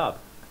at the job.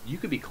 You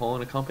could be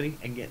calling a company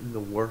and getting the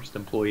worst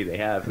employee they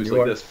have, who's You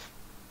like are. this.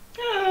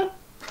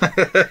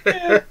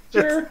 Yeah,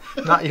 sure.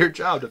 Not your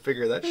job to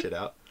figure that shit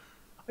out.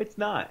 It's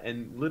not,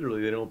 and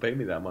literally they don't pay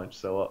me that much,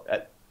 so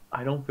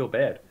I don't feel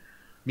bad.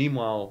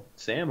 Meanwhile,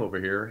 Sam over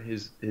here,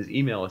 his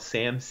email is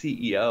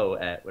samceo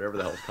at whatever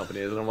the hell his company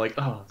is, and I'm like,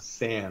 "Oh,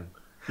 Sam,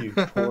 you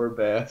poor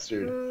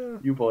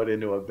bastard, you bought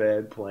into a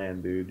bad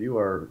plan, dude.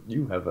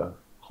 You have a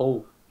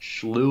whole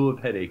slew of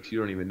headaches you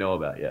don't even know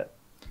about yet."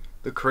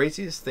 The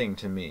craziest thing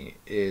to me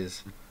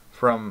is,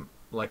 from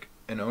like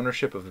an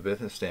ownership of a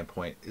business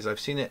standpoint, is I've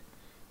seen it.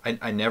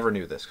 I never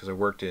knew this because I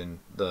worked in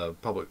the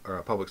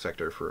public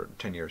sector for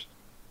 10 years.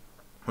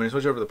 When I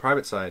switch over to the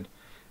private side,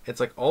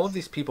 it's like all of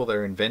these people that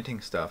are inventing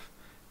stuff,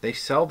 they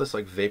sell this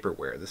like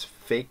vaporware, this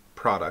fake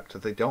product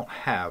that they don't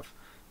have.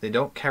 They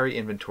don't carry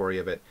inventory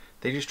of it.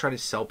 They just try to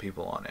sell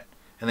people on it.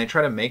 And they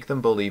try to make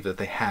them believe that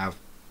they have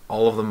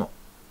all of them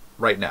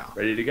right now.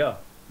 Ready to go.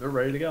 They're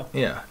ready to go.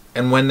 Yeah.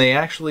 And when they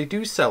actually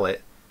do sell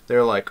it,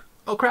 they're like,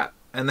 "Oh crap."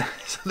 And then,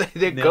 so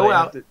they Now go they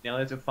out. now they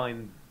have to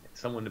find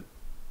someone to.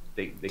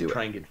 They Do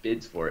try it. and get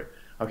bids for it.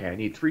 Okay, I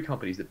need 3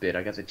 companies that bid.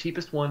 I got the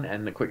cheapest one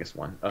and the quickest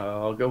one.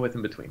 I'll go with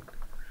in between.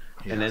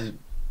 Yes. And then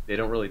they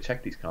don't really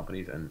check these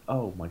companies, and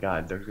oh my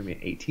God, there's gonna be an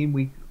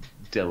 18-week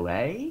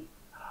delay.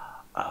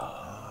 Oh,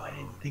 I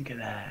didn't think of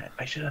that.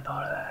 I should have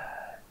thought of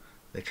that.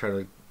 They try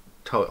to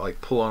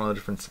like pull on all the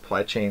different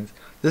supply chains.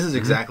 This is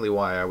exactly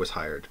why I was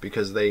hired,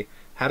 because they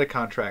had a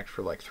contract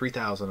for like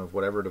 3,000 of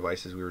whatever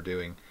devices we were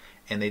doing,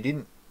 and they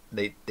didn't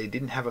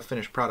have a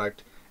finished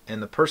product,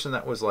 and the person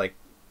that was like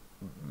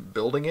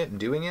building it and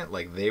doing it,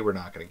 like they were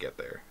not going to get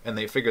there, and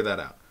they figured that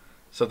out.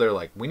 So they're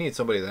like, "We need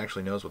somebody that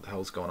actually knows what the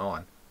hell's going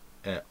on,"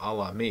 a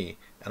la me.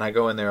 And I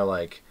go in there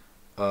like,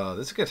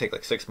 "This is going to take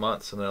like 6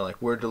 months," and they're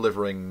like, "We're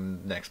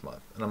delivering next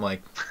month," and I'm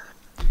like,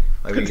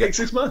 It could take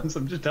 6 months.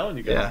 I'm just telling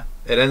you guys. yeah,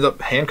 it ends up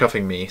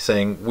handcuffing me,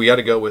 saying we got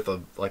to go with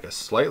a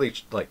slightly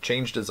like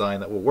changed design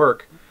that will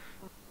work,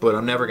 but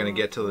I'm never going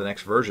to get to the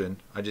next version.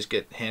 I just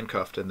get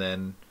handcuffed, and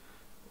then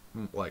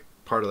like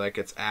part of that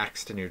gets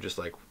axed, and you're just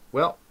like,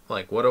 "Well,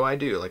 like what do I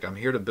do? Like I'm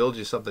here to build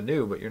you something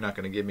new, but you're not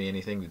going to give me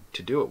anything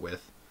to do it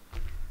with."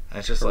 And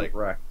it's just like,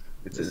 Correct.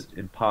 It's an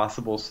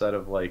impossible set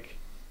of like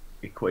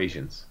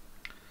equations.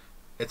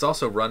 it's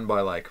also run by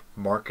like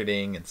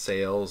marketing and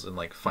sales and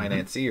like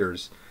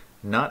financiers,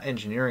 not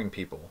engineering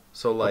people.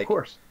 So like, Of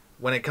course.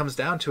 when it comes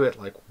down to it,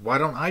 like, why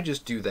don't I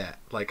just do that?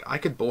 Like, I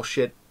could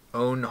bullshit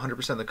own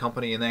 100% of the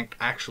company and then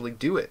actually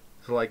do it.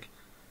 So like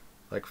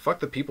fuck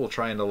the people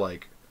trying to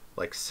like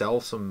sell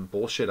some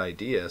bullshit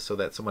idea so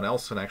that someone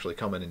else can actually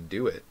come in and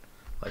do it.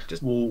 Like,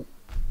 just Well,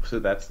 so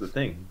that's the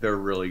thing. They're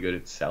really good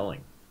at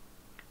selling.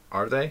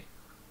 are they?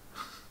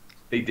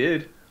 They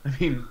did. I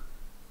mean,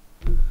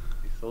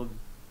 they sold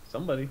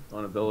somebody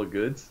on a bill of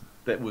goods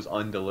that was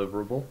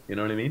undeliverable. You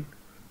know what I mean?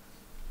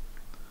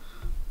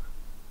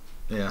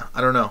 Yeah,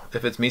 I don't know.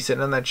 If it's me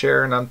sitting in that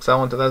chair and I'm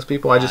selling to those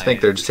people, I just I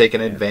think they're just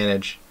taking understand.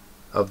 advantage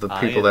of the I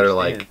people that are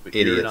understand, like but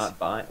idiots.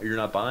 You're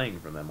not buying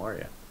from them, are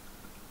you?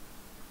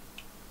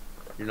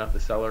 You're not the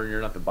seller.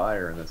 You're not the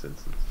buyer in this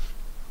instance.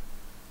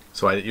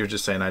 So you're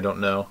just saying I don't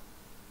know.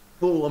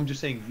 Well, I'm just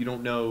saying you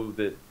don't know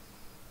that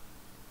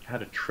how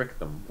to trick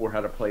them or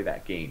how to play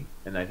that game.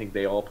 And I think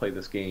they all play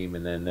this game.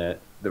 And then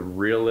the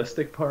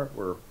realistic part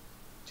where,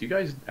 do you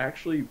guys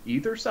actually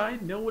either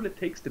side know what it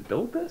takes to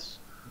build this?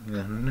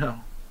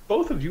 No.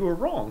 Both of you are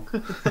wrong.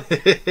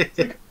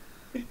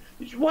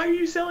 Why are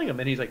you selling them?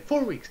 And he's like,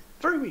 4 weeks,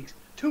 3 weeks,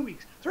 2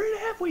 weeks,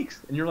 3.5 weeks.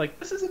 And you're like,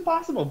 this is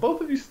impossible.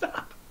 Both of you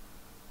stop.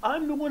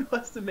 I'm the one who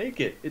has to make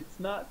it. It's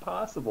not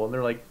possible. And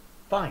they're like,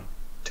 fine,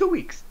 2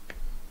 weeks.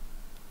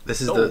 This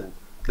is Sold.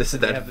 this is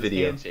And they that have this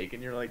video. handshake,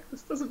 and you're like,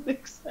 this doesn't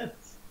make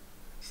sense.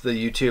 It's the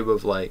YouTube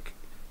of like,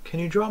 can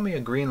you draw me a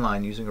green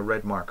line using a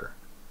red marker?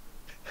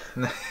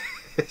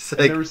 It's I've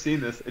like, never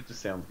seen this. It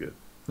just sounds good.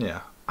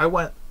 yeah, I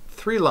went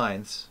 3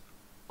 lines,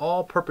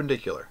 all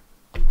perpendicular.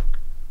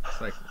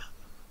 It's like,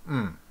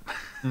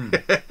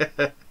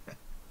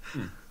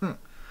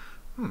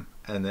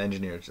 and the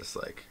engineer's just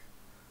like,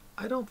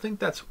 I don't think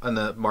that's. And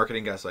the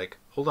marketing guy's like,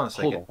 hold on a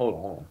second. Hold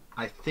on.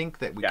 I think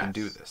that we can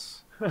do Yes.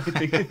 this. I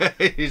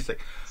think He's like,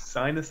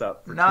 sign us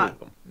up for 2 not. of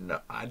them. No,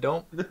 I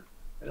don't.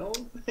 I don't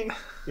think.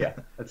 Yeah,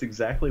 that's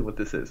exactly what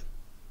this is.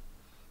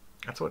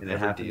 That's what And it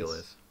every happens. deal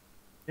is.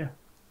 Yeah.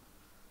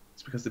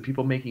 It's because the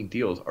people making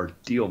deals are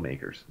deal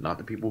makers, not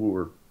the people who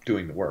are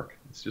doing the work.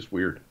 It's just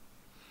weird.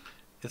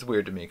 It's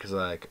weird to me because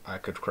I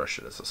could crush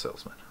it as a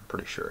salesman. I'm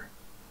pretty sure.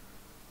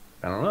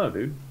 I don't know,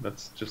 dude.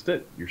 That's just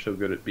it. You're so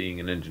good at being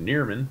an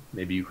engineerman,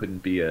 maybe you couldn't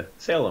be a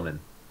salesman.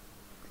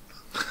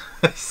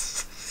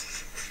 That's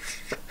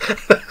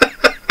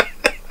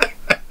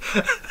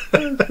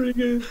pretty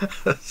good.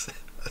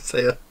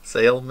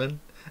 Salesman.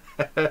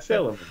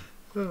 Salesman.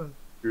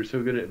 You're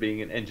so good at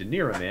being an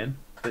engineer man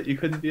that you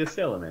couldn't be a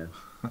salesman.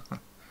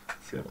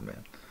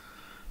 Salesman.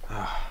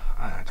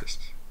 I just.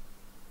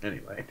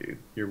 Anyway, dude,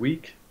 your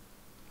week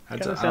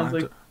Kind kind of sounds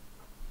like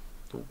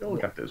you all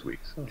got those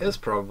weeks. It's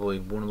probably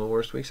one of the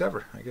worst weeks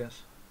ever, I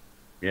guess.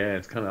 Yeah,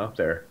 it's kind of up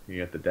there. You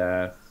got the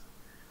death.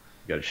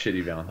 You got a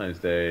shitty Valentine's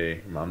Day.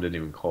 Your mom didn't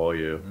even call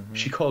you. Mm-hmm.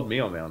 She called me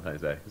on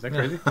Valentine's Day. Is that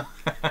crazy?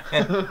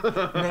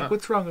 Nick,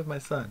 what's wrong with my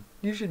son?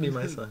 You should be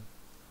my son.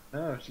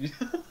 No, she.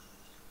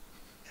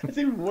 It's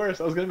even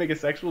worse. I was gonna make a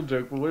sexual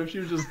joke, but what if she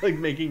was just like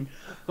making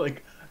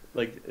like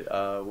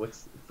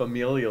what's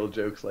familial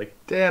jokes like?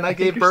 Dan, I think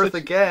gave you're birth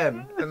such-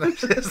 again, and I'm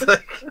just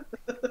like,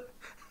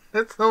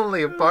 it's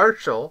only a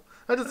partial.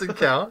 That doesn't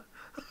count.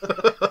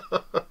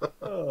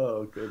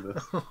 Oh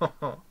goodness!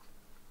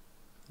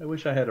 I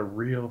wish I had a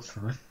real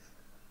son.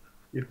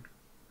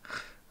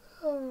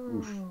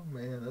 Oh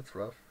man, that's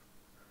rough.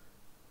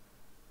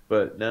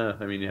 But no,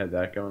 I mean you had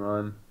that going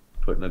on,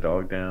 putting a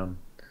dog down,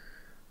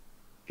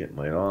 getting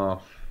laid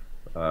off.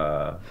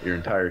 Your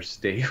entire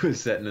state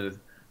was set in a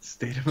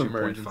state of 2.5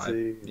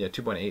 emergency. Yeah,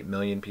 2.8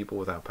 million people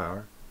without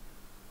power.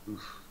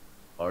 Oof.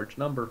 Large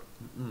number.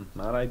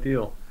 Not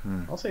ideal.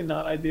 I'll say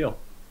not ideal.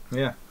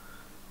 Yeah,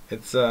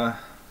 it's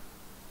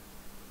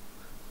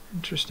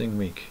interesting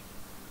week.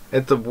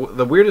 The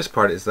weirdest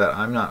part is that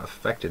I'm not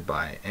affected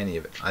by any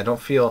of it. I don't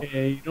feel.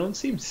 Yeah, you don't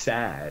seem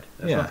sad.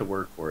 That's Yeah. not the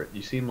word for it.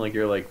 You seem like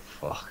you're like,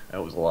 fuck,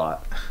 that was a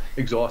lot.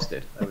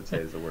 Exhausted, I would say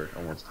is the word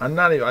almost. I'm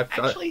not even.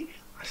 Actually,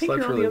 I think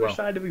slept you're on really the other well.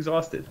 side of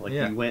exhausted. Like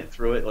Yeah. you went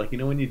through it. Like you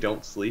know when you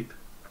don't sleep,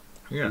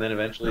 Yeah. and then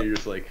eventually you're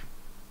just like,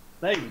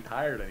 not even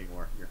tired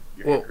anymore.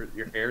 Well-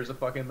 Your hair's a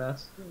fucking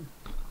mess.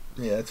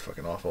 Yeah, it's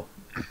fucking awful.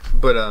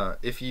 But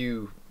if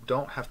you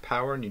don't have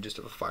power and you just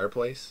have a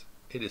fireplace,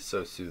 it is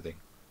so soothing.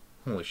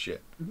 Holy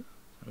shit. Mhm.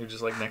 You're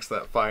just like next to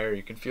that fire,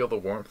 you can feel the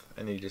warmth,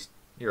 and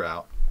you're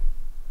out.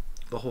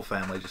 The whole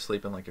family just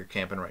sleeping like you're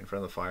camping right in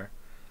front of the fire.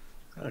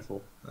 Kind of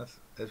cool.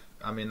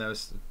 I mean,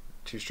 those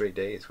 2 straight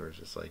days where it's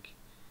just like,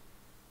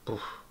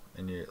 poof,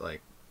 and you're like,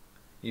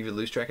 you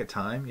lose track of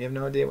time. You have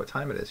no idea what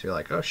time it is. You're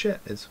like, oh shit.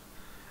 It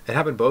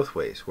happened both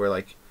ways, where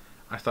like,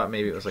 I thought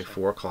maybe it was like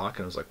 4 o'clock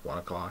and it was like 1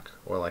 o'clock,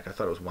 or like I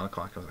thought it was 1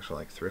 o'clock and it was actually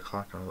like 3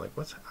 o'clock, and I was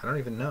like, I don't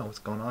even know what's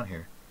going on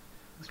here.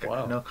 That's I wild.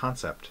 have no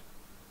concept.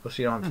 Plus,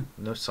 you don't have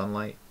no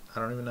sunlight. I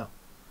don't even know.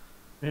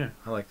 Yeah.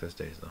 I like those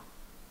days though.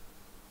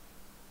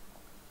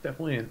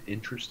 Definitely an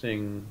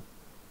interesting,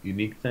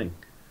 unique thing.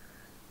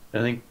 I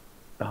think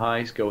the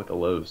highs go with the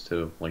lows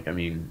too. Like, I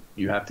mean,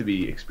 you have to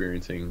be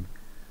experiencing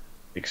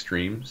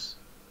extremes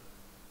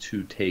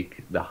to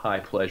take the high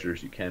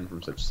pleasures you can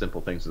from such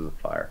simple things as a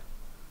fire.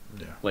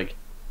 Yeah. Like,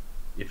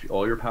 if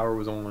all your power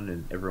was on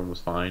and everyone was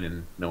fine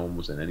and no one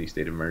was in any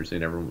state of emergency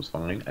and everyone was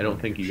fine, I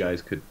don't think you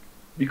guys couldn't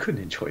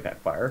enjoy that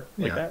fire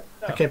like Yeah. that.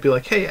 No. I can't be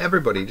like, hey,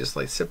 everybody, just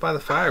like sit by the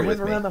fire with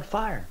Live me. around the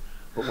fire.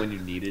 But when you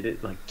needed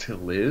it, like to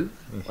live,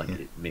 like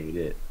it made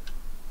it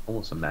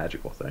almost a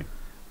magical thing.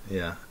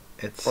 Yeah,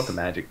 it's Brought the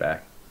magic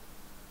back.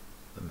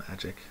 the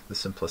magic, the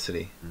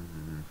simplicity,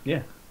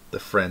 Yeah. the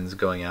friends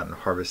going out and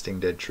harvesting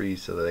dead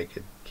trees so that they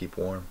could keep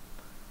warm.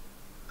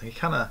 Like, it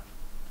kind of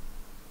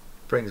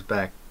brings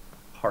back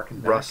Harken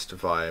back. Rust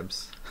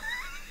vibes.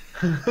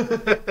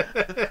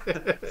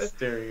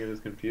 Staring at his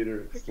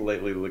computer,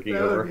 slightly looking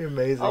That would over. be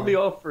amazing. I'll be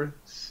off for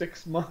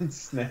 6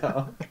 months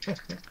now.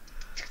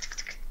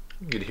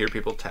 You'd hear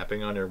people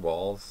tapping on your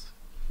walls,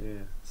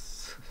 Yeah.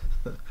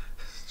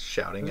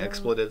 shouting Hello?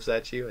 expletives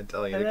at you and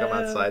telling you to come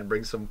Hello? outside,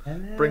 bring some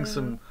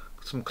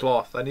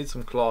cloth. I need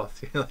some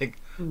cloth. You're like,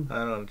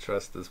 I don't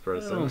trust this I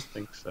person. don't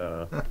think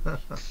so.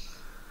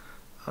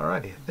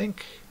 Alrighty, I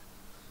think.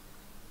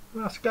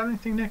 What else? Got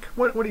anything, Nick?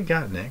 What do you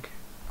got, Nick?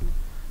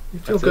 You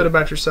feel That's good it.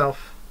 about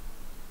yourself?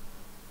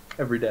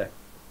 Every day.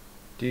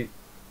 Do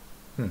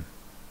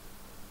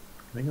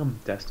I think I'm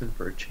destined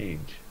for a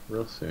change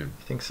real soon.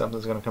 You think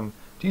something's gonna come?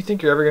 Do you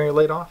think you're ever gonna get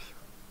laid off?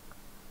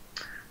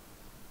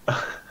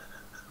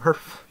 Or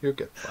you'll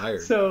get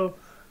fired. So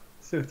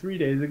 3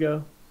 days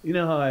ago, you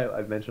know how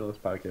I've mentioned on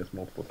this podcast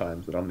multiple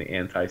times that I'm the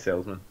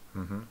anti-salesman.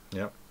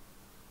 Yep.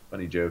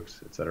 Funny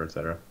jokes, etc.,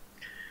 etc.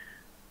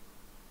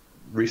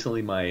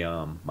 Recently,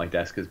 my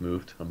desk has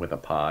moved. I'm with a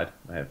pod.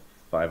 I have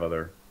 5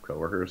 other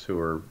coworkers who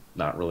are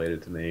not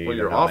related to me. Well,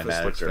 your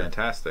office looks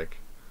fantastic.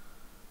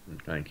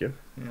 Thank you.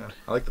 Yeah,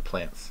 I like the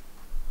plants.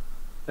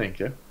 Thank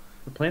you.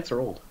 The plants are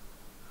old.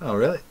 Oh,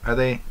 really? Are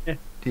they? Yeah.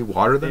 Do you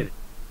water them?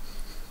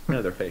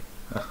 No, they're fake.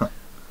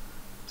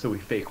 So we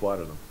fake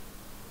water them.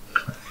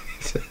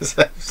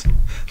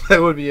 That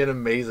would be an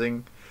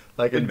amazing,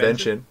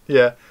 invention.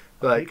 Yeah,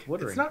 watering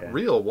it's not can.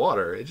 real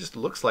water. It just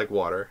looks like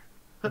water.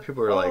 And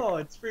people are like, "Oh,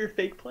 it's for your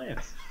fake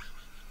plants."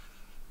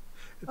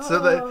 so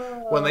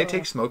that when they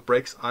take smoke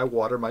breaks, I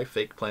water my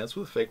fake plants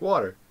with fake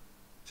water.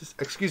 Just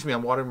excuse me,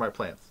 I'm watering my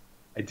plants.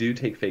 I do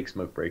take fake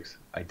smoke breaks.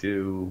 I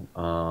do.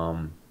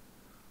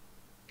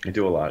 I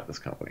do a lot at this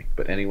company.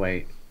 But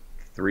anyway,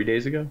 3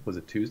 days ago, was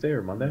it Tuesday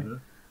or Monday? Mm-hmm.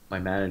 My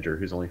manager,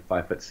 who's only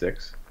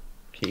 5'6",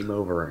 came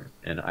over,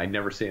 and I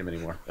never see him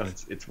anymore. Oh,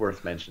 it's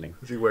worth mentioning.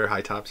 Does he wear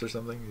high tops or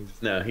something?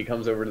 No, he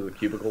comes over to the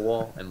cubicle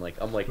wall, and I'm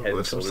head and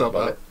Lifts shoulders himself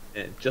above up.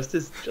 it, and just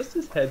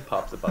his head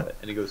pops above it,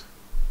 and he goes,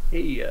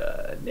 "Hey,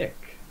 Nick,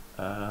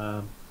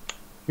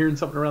 hearing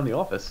something around the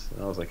office,"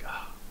 and I was like,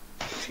 "Oh,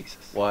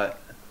 Jesus. what?"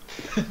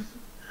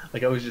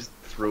 I was just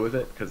through with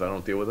it because I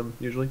don't deal with him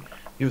usually.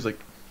 He was like,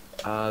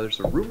 "There's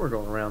a rumor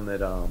going around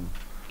that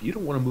you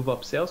don't want to move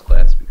up sales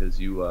class because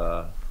you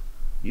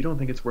don't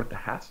think it's worth the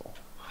hassle."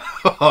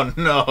 Oh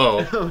no!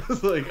 I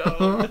was like,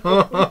 "Oh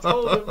no, I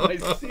told him my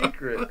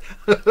secret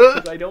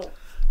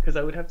because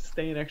I would have to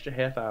stay an extra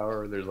half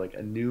hour. There's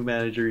a new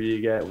manager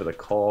you get with a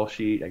call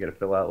sheet. I got to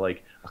fill out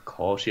a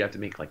call sheet. I have to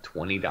make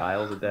 20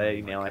 dials a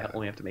day. Now I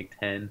only have to make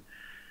 10."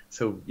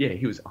 So yeah,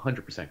 he was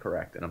 100%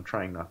 correct, and I'm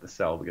trying not to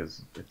sell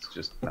because it's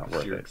just not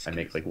worth it. I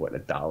make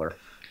 $1.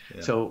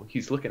 Yeah. So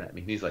he's looking at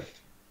me and he's like,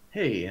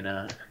 "Hey," and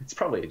it's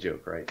probably a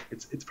joke, right?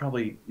 It's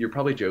probably you're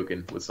probably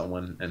joking with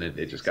someone, and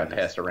it just got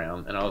passed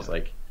around, and I was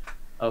like,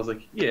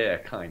 "Yeah,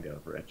 kind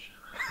of, Rich."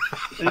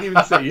 I didn't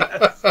even say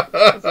yes.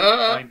 I was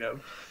like, "Kind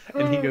of,"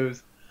 and he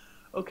goes,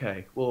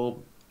 "Okay,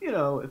 well,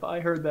 if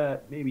I heard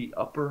that, maybe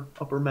upper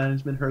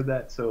management heard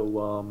that,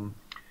 so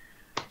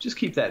just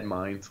keep that in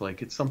mind.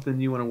 It's something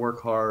you want to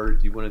work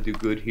hard, you want to do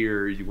good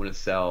here, you want to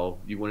sell,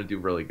 you want to do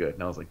really good."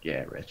 And I was like,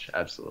 "Yeah, Rich,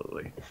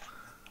 absolutely."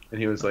 And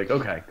he was like,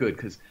 "Okay, good,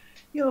 because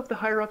if the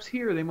higher ups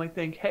here, they might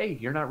think, hey,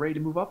 you're not ready to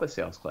move up a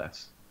sales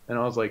class." And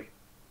I was like,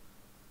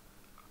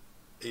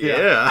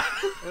 Yeah.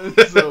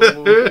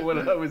 So what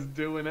I was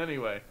doing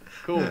anyway.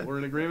 Cool, we're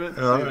in agreement.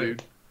 All See, right.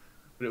 dude.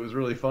 But it was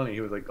really funny.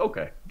 He was like,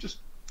 "Okay, just."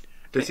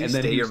 Does he And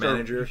then stay he your started-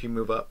 manager if you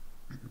move up?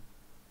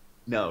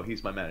 No,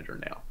 he's my manager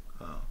now.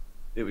 Oh.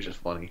 It was just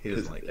funny. He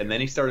doesn't like you. And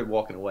then he started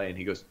walking away, and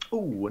he goes,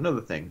 "Oh,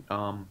 another thing.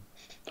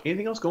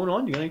 Anything else going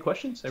on? You got any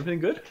questions? Everything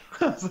good?"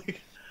 I was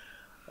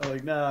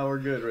like, "Nah, we're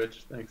good,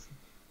 Rich. Thanks.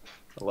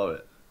 I love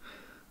it."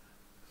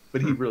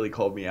 But he really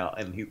called me out,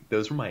 and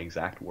those were my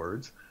exact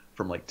words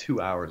from 2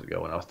 hours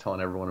ago when I was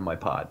telling everyone in my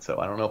pod. So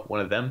I don't know if one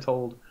of them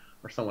told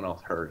or someone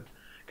else heard,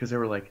 because they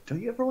were like,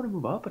 "Don't you ever want to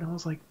move up?" And I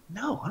was like,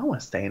 "No, I don't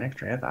want to stay an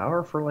extra half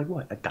hour for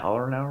what,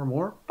 $1 an hour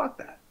more? Fuck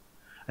that."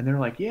 And they're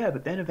like, "Yeah,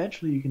 but then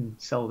eventually you can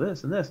sell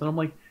this and this." And I'm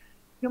like,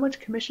 "You know how much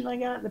commission I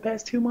got in the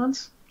past 2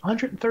 months?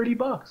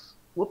 $130.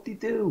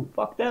 Whoop-de-doo.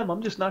 Fuck them.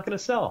 I'm just not going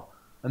to sell."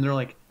 And they're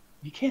like,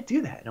 "You can't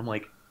do that." And I'm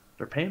like,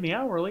 "They're paying me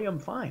hourly. I'm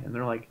fine." And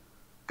they're like,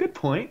 "Good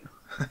point."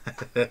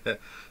 I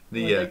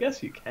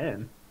guess you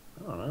can.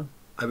 I don't know.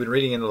 I've been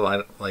reading into a lot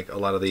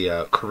of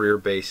the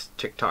career-based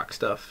TikTok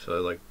stuff,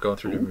 so going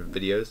through different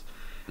videos,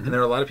 Mm-hmm. and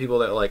there are a lot of people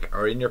that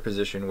are in your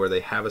position where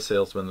they have a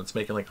salesman that's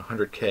making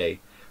 $100K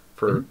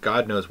for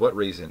God knows what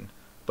reason,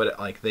 but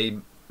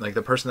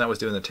the person that was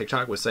doing the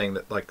TikTok was saying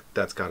that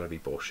that's got to be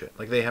bullshit.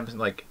 They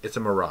haven't it's a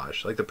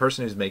mirage. The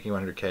person who's making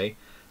 $100K,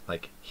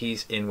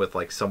 he's in with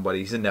somebody.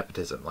 He's in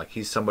nepotism.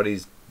 He's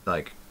somebody's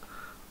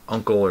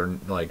uncle or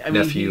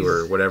nephew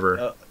or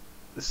whatever.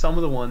 Some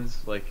of the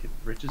ones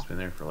Rich has been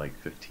there for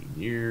 15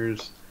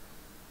 years.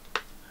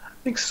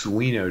 I think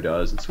Suino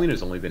does, and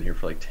Suino's only been here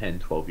for 10,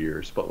 12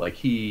 years, but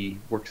he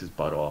works his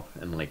butt off,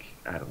 and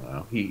I don't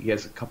know, he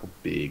has a couple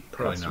big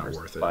Probably customers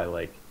not worth it.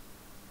 by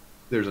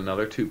there's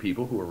another 2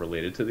 people who are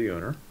related to the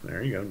owner.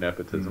 There you go,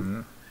 nepotism.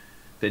 Mm-hmm.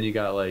 Then you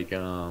got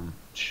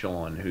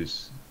Sean,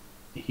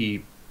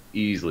 he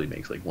easily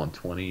makes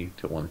 120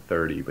 to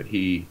 130, but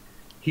he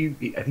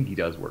I think he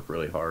does work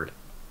really hard.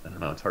 I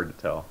don't know, it's hard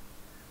to tell.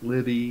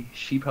 Libby,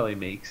 she probably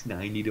makes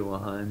 90 to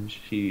 100.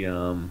 She, I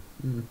don't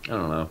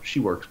know.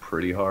 She works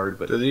pretty hard,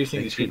 but Do you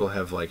think these people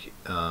have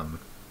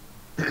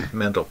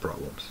mental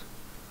problems?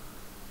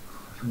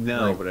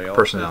 No, but I also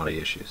personality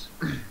issues.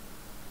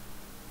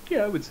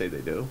 Yeah, I would say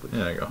they do. But,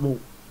 There you go. Well,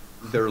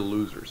 they're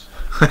losers.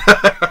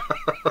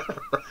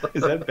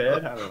 Is that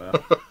bad? I don't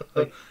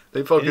know.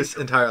 They focus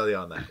entirely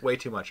on that. Way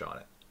too much on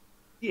it.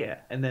 Yeah,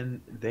 and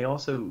then they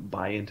also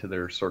buy into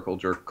their circle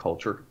jerk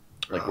culture,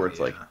 like Oh where it's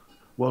like, yeah.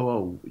 whoa,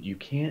 whoa, you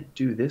can't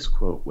do this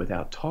quote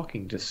without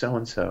talking to so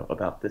and so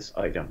about this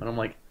item. And I'm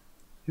like,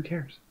 who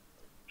cares?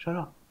 Shut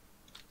up.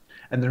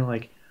 And they're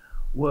like,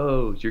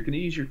 whoa, you're gonna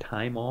use your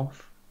time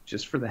off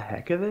just for the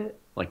heck of it?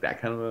 Like that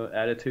kind of a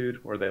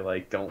attitude where they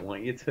like don't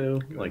want you to. I'm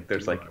gonna Like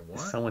there's do like, what I is want.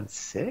 someone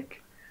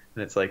sick?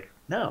 And it's like,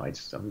 no,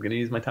 I'm gonna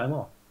use my time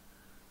off.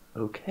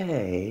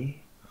 Okay.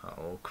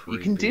 Oh, You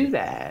creepy. can do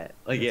that.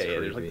 Like It's yeah,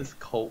 there's like creepy. this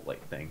cult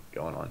like thing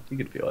going on. You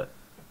can feel it.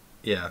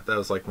 Yeah, that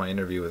was like my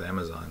interview with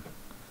Amazon.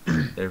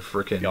 They're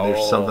freaking. Oh,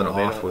 There's something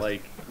they off don't with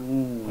like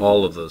ooh,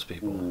 all of those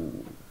people.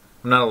 ooh.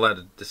 I'm not allowed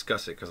to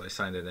discuss it because I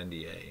signed an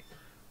NDA.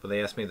 But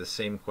they asked me the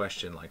same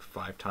question like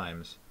 5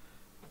 times.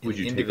 Would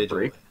you take a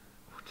break?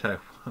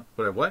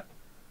 Would I what?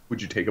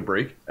 Would you take a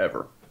break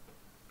ever?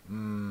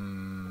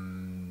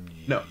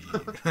 No.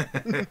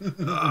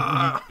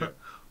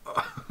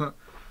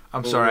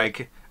 I'm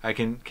sorry, I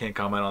can't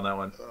comment on that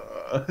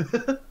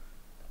one.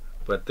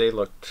 But they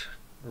looked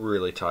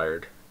really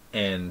tired,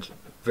 and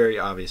very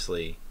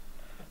obviously,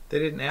 they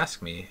didn't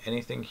ask me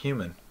anything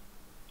human.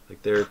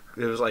 Like it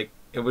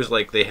was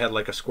like they had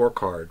like a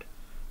scorecard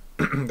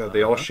that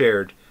they all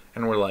shared,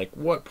 and were like,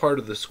 "What part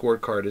of the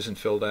scorecard isn't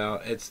filled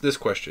out? It's this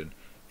question."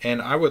 And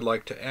I would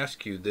like to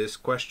ask you this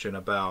question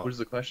about. What is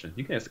the question?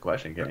 You can ask the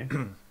question, can't you?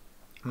 I'm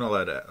not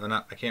allowed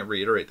to. I can't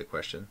reiterate the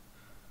question.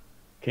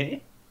 Can't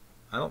you?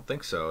 I don't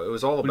think so. It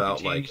was all What if you about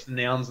change like the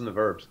nouns and the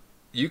verbs.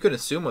 you can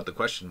assume what the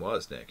question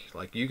was, Nick.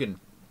 Like you can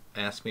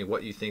ask me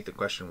what you think the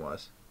question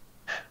was.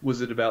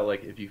 Was it about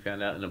like if you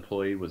found out an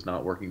employee was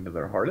not working to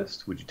their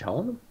hardest, would you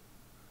tell them?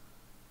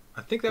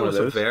 I think that One of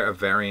was those? a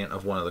variant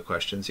of one of the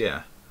questions.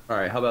 Yeah. All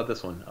right, how about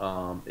this one?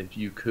 If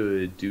you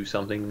could do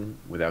something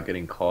without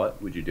getting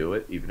caught, would you do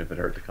it, even if it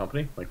hurt the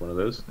company? Like one of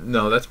those?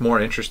 No, that's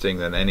more interesting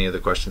than any of the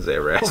questions they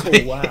ever asked Oh,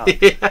 me. wow.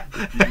 Yeah.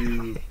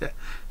 You...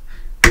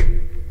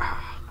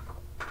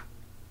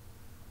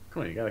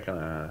 Come on, you gotta kind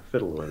of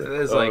fiddle with it. It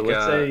is like,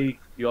 let's say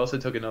you also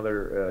took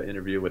another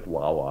interview with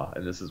Wawa,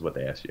 and this is what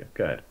they asked you.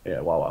 Go ahead.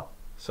 Yeah, Wawa.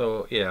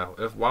 So yeah,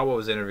 if Wawa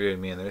was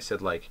interviewing me and they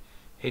said like,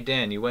 "Hey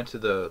Dan, you went to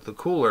the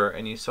cooler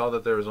and you saw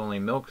that there was only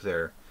milk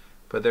there,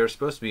 but there was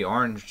supposed to be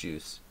orange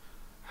juice.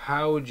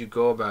 How would you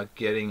go about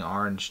getting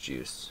orange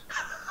juice?"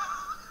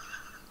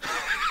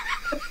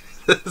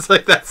 It's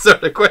like that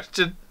sort of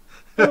question.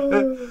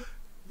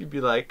 You'd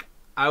be like,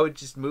 "I would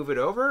just move it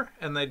over,"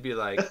 and they'd be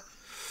like,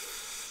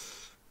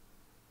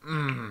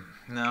 "No,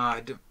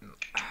 I don't."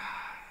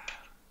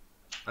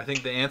 I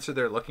think the answer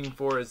they're looking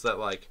for is that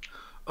like,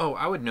 "Oh,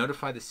 I would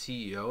notify the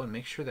CEO and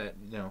make sure that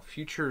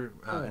future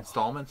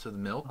installments of the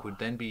milk would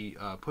then be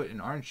put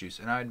in orange juice,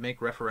 and I'd make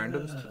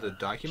referendums to the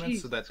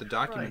documents so that the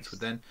documents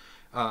would then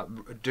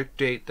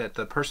dictate that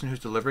the person who's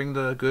delivering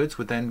the goods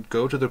would then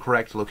go to the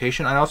correct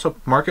location. I'd also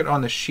mark it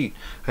on the sheet.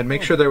 I'd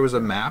make sure there was a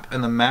map,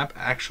 and the map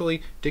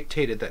actually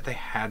dictated that they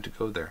had to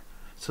go there,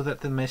 so that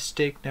the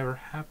mistake never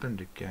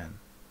happened again.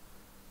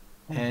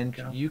 And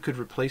you could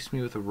replace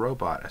me with a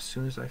robot as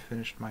soon as I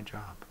finished my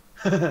job."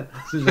 As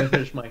soon as I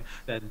finish my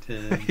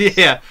sentence.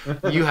 Yeah,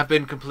 you have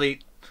been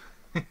complete.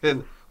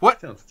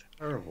 What? Sounds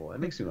terrible. That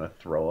makes me want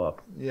to throw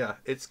up. Yeah,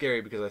 it's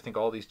scary because I think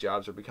all these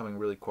jobs are becoming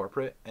really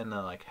corporate and they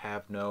like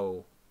have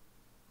no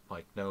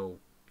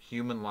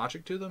human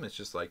logic to them. It's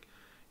just like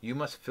you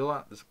must fill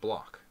out this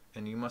block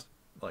and you must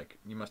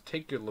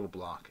take your little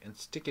block and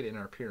stick it in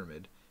our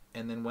pyramid,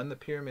 and then when the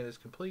pyramid is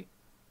complete,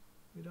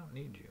 we don't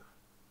need you.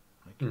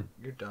 Like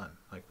you're done.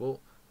 Like we'll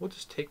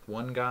just take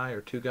one guy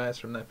or two guys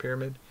from that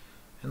pyramid,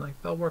 and like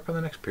they'll work on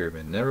the next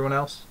pyramid, and everyone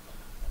else,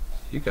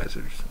 you guys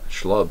are just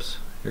schlubs.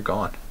 You're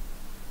gone.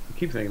 I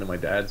keep thinking of my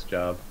dad's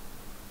job.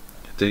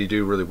 Did he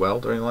do really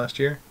well during the last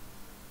year?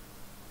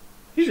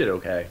 He did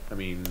okay. I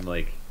mean,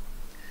 like,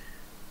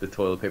 the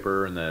toilet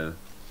paper and the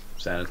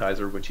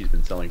sanitizer, which he's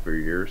been selling for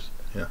years,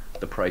 Yeah.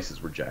 the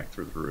prices were jacked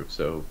through the roof.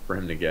 So for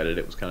him to get it,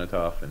 it was kind of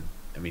tough. And,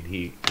 I mean,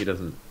 he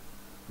doesn't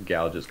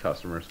gouge his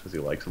customers because he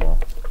likes them all.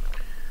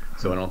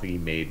 So I don't think he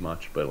made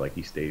much, but, like,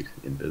 he stayed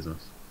in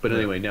business. But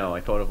anyway, no,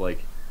 I thought of,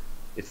 like,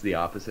 it's the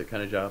opposite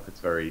kind of job. It's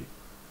very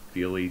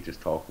feely,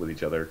 just talk with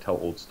each other, tell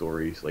old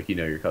stories. Like, you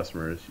know your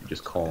customers, you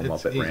just call them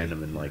It's up at easy.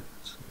 random and, like,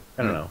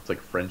 I don't know, it's like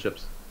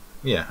friendships.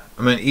 Yeah,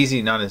 I mean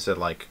easy, not as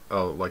like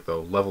like the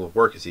level of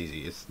work is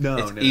easy. It's No,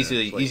 it's no,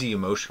 easy it's like- easy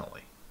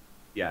emotionally.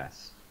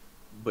 Yes,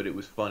 but it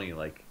was funny.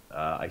 Like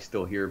I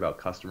still hear about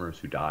customers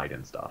who died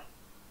and stuff,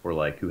 or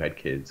like who had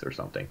kids or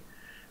something.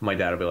 My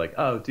dad will be like,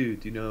 "Oh, dude,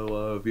 do you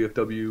know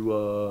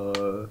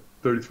VFW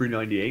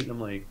 3398?" And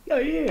I'm like,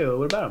 "Yeah.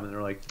 What about him?" And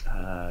they're like,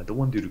 "The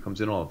one dude who comes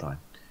in all the time.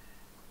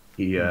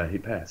 He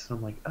passed." And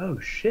I'm like, "Oh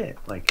shit!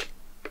 Like,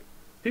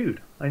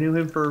 dude, I knew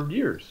him for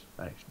years.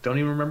 I don't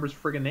even remember his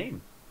friggin'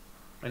 name.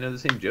 I know the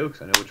same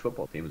jokes. I know which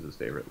football team is his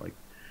favorite. Like,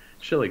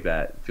 shit like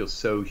that feels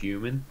so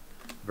human."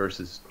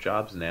 Versus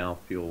jobs now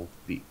feel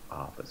the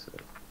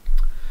opposite.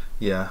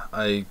 Yeah,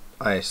 I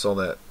saw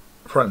that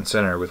front and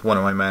center with one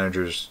of my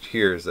managers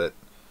here, is that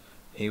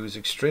he was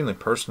extremely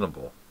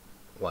personable,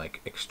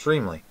 like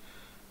extremely,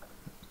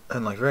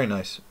 and like very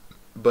nice.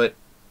 But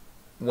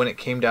when it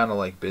came down to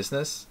like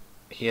business,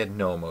 he had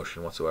no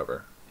emotion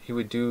whatsoever. He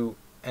would do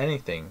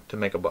anything to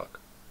make a buck,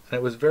 and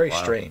it was very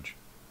strange.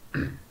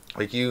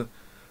 Like, you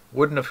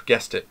wouldn't have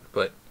guessed it,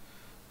 but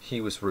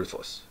he was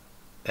ruthless.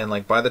 And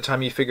like, by the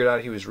time you figured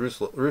out he was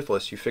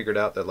ruthless, you figured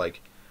out that like,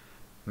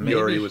 maybe he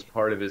already was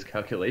part of his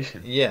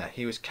calculation. Yeah,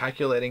 he was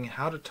calculating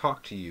how to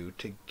talk to you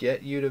to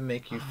get you to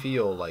make you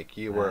feel like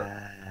you were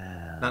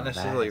not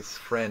necessarily a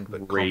friend,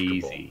 but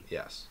comfortable.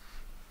 Yes,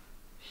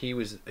 he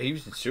was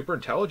super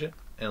intelligent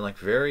and like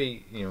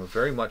very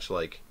much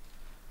like,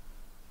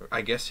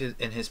 I guess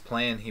in his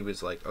plan he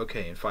was like,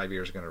 okay, in 5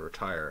 years I'm going to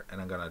retire and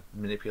I'm going to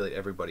manipulate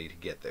everybody to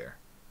get there.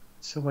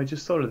 So I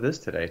just thought of this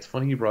today. It's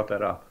funny you brought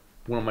that up.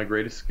 One of my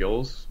greatest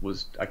skills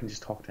was I can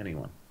just talk to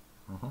anyone.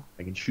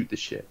 I can shoot the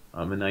shit.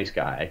 I'm a nice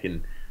guy. I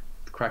can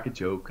crack a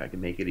joke. I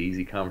can make it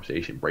easy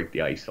conversation, break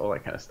the ice, all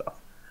that kind of stuff.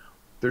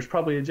 There's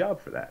probably a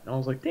job for that. And I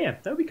was like, damn,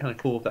 that would be kind of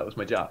cool if that was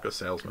my job. Go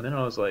salesman. And then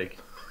I was like,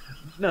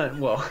 no,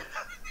 well,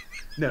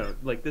 no,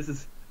 like this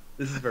is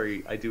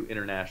very, I do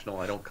international.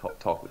 I don't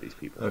talk with these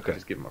people. Okay. I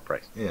just give them a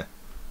price. Yeah.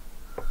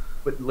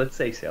 But let's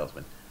say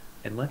salesman.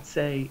 And let's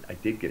say I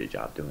did get a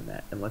job doing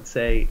that. And let's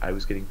say I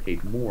was getting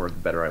paid more the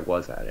better I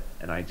was at it.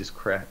 And I just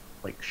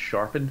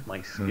sharpened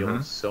my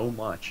skills so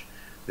much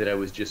that I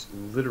was just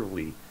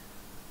literally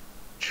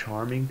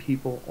charming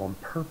people on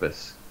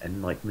purpose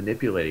and like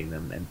manipulating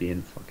them and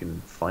being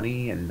fucking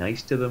funny and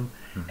nice to them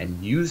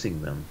and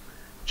using them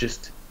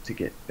just to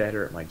get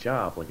better at my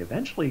job. Like,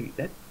 eventually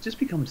that just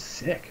becomes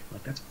sick.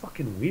 Like, that's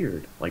fucking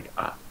weird. Like,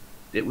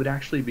 it would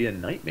actually be a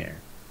nightmare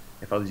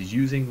if I was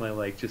using my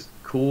like just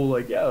cool,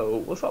 like, yo,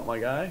 what's up, my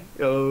guy?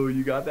 Yo,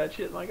 you got that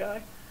shit, my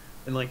guy?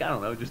 And like, I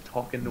don't know, just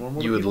talking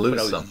normal. You would people, lose but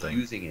I was something.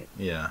 Using it.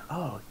 Yeah.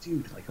 Oh,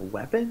 dude, like a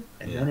weapon,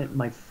 and then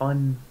my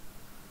fun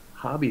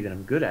hobby that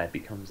I'm good at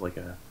becomes like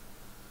a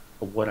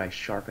what I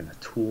sharpen, a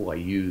tool I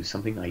use,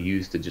 something I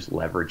use to just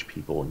leverage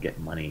people and get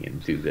money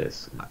and do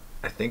this.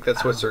 I think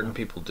that's what certain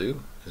people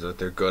do, is that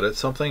they're good at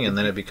something and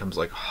then it becomes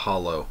like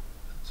hollow.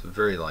 It's a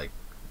very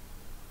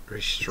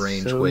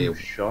strange way of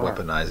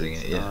weaponizing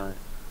it.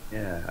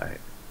 Yeah.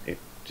 It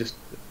just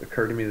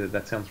occurred to me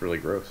that sounds really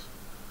gross.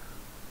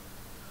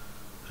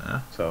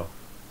 Yeah. So,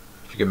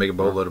 if you can make a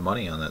boatload of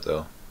money on that,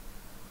 though.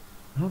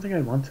 I don't think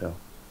I'd want to.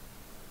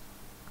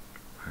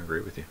 I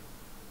agree with you.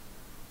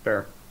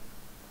 Fair.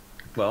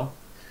 Well,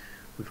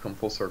 we've come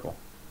full circle.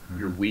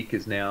 Your week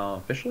is now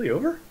officially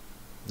over?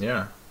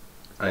 Yeah.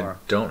 Tomorrow. I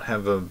don't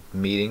have a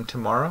meeting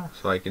tomorrow,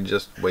 so I can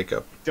just wake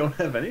up. Don't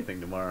have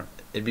anything tomorrow.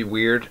 It'd be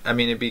weird. I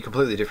mean, it'd be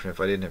completely different if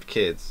I didn't have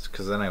kids,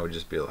 because then I would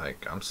just be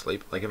like, I'm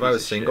sleeping. Like, if I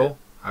was single,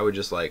 I would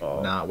just, like,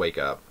 not wake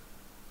up.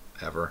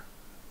 Ever.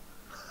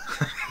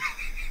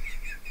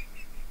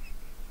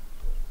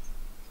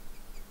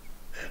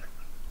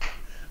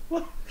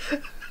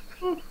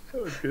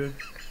 That was good.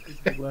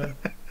 I glad.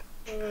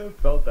 I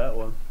felt that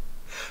one.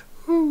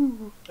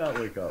 Not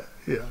wake up.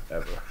 Yeah.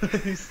 Ever.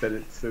 He said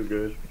it so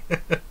good.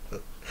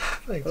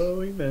 Thanks.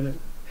 Oh, he meant it.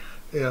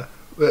 Yeah.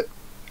 But,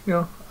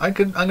 I'm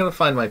going to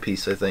find my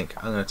peace, I think.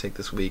 I'm going to take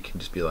this week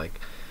and just be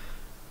like,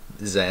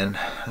 zen.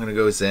 I'm going to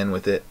go zen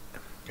with it.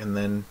 And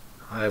then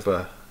I have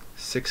a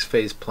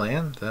 6-phase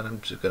plan that I'm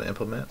just going to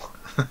implement.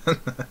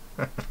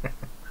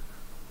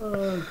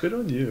 Good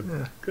on you.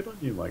 Yeah. Good on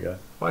you, my guy.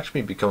 Watch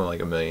me become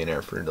like a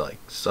millionaire for like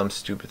some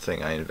stupid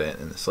thing I invent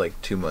in this like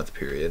 2-month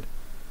period.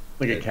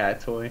 Like a cat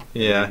toy?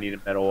 Yeah. You need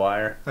a metal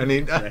wire? I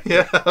need,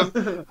 yeah.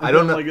 I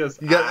don't know. Like this.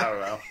 I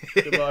don't know.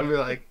 Good luck. I'll be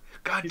like,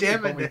 God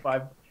damn it. He's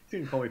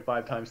going to call me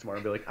 5 times tomorrow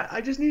and be like,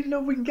 I just need to know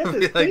if we can get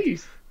this,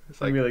 please.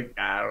 It's like, be like,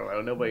 I don't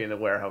know. Nobody in the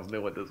warehouse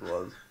knew what this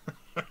was.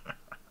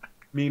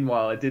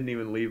 Meanwhile, it didn't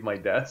even leave my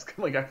desk.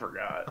 I'm like, I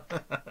forgot.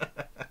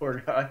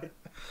 Poor guy.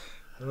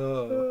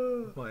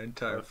 Oh, my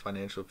entire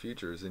financial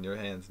future is in your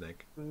hands,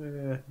 Nick.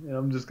 Yeah,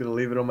 I'm just going to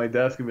leave it on my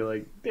desk and be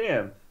like,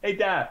 damn, hey,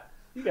 Dad,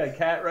 you got a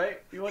cat,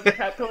 right? You want the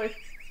cat toy?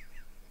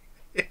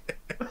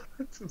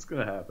 That's what's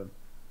going to happen.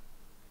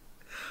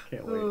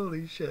 Can't wait.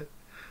 Holy shit.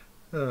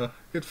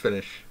 Good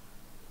finish.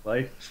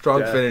 Life.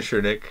 Strong death,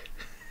 finisher, Nick.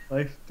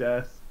 Life,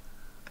 death,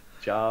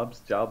 jobs,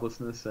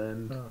 joblessness,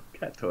 and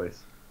cat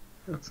toys.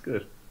 That's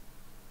good.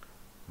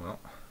 Well.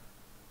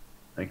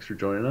 Thanks for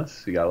joining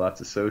us. We got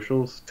lots of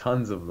socials,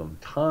 tons of them.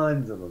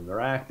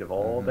 They're active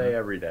all day,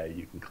 every day.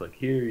 You can click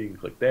here, you can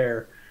click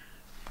there.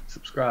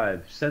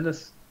 Subscribe. Send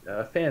us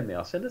fan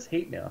mail. Send us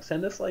hate mail.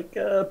 Send us like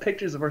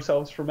pictures of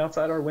ourselves from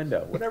outside our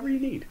window. Whatever you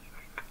need.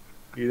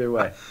 Either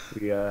way,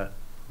 we I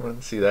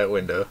want to see that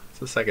window. It's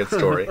the second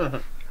story.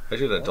 I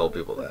should have told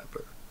people that,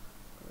 but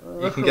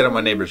you can get on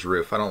my neighbor's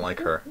roof. I don't like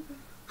her.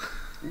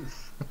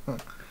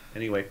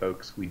 Anyway,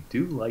 folks, we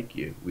do like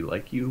you. We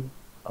like you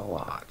a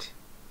lot.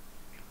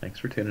 Thanks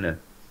for tuning in.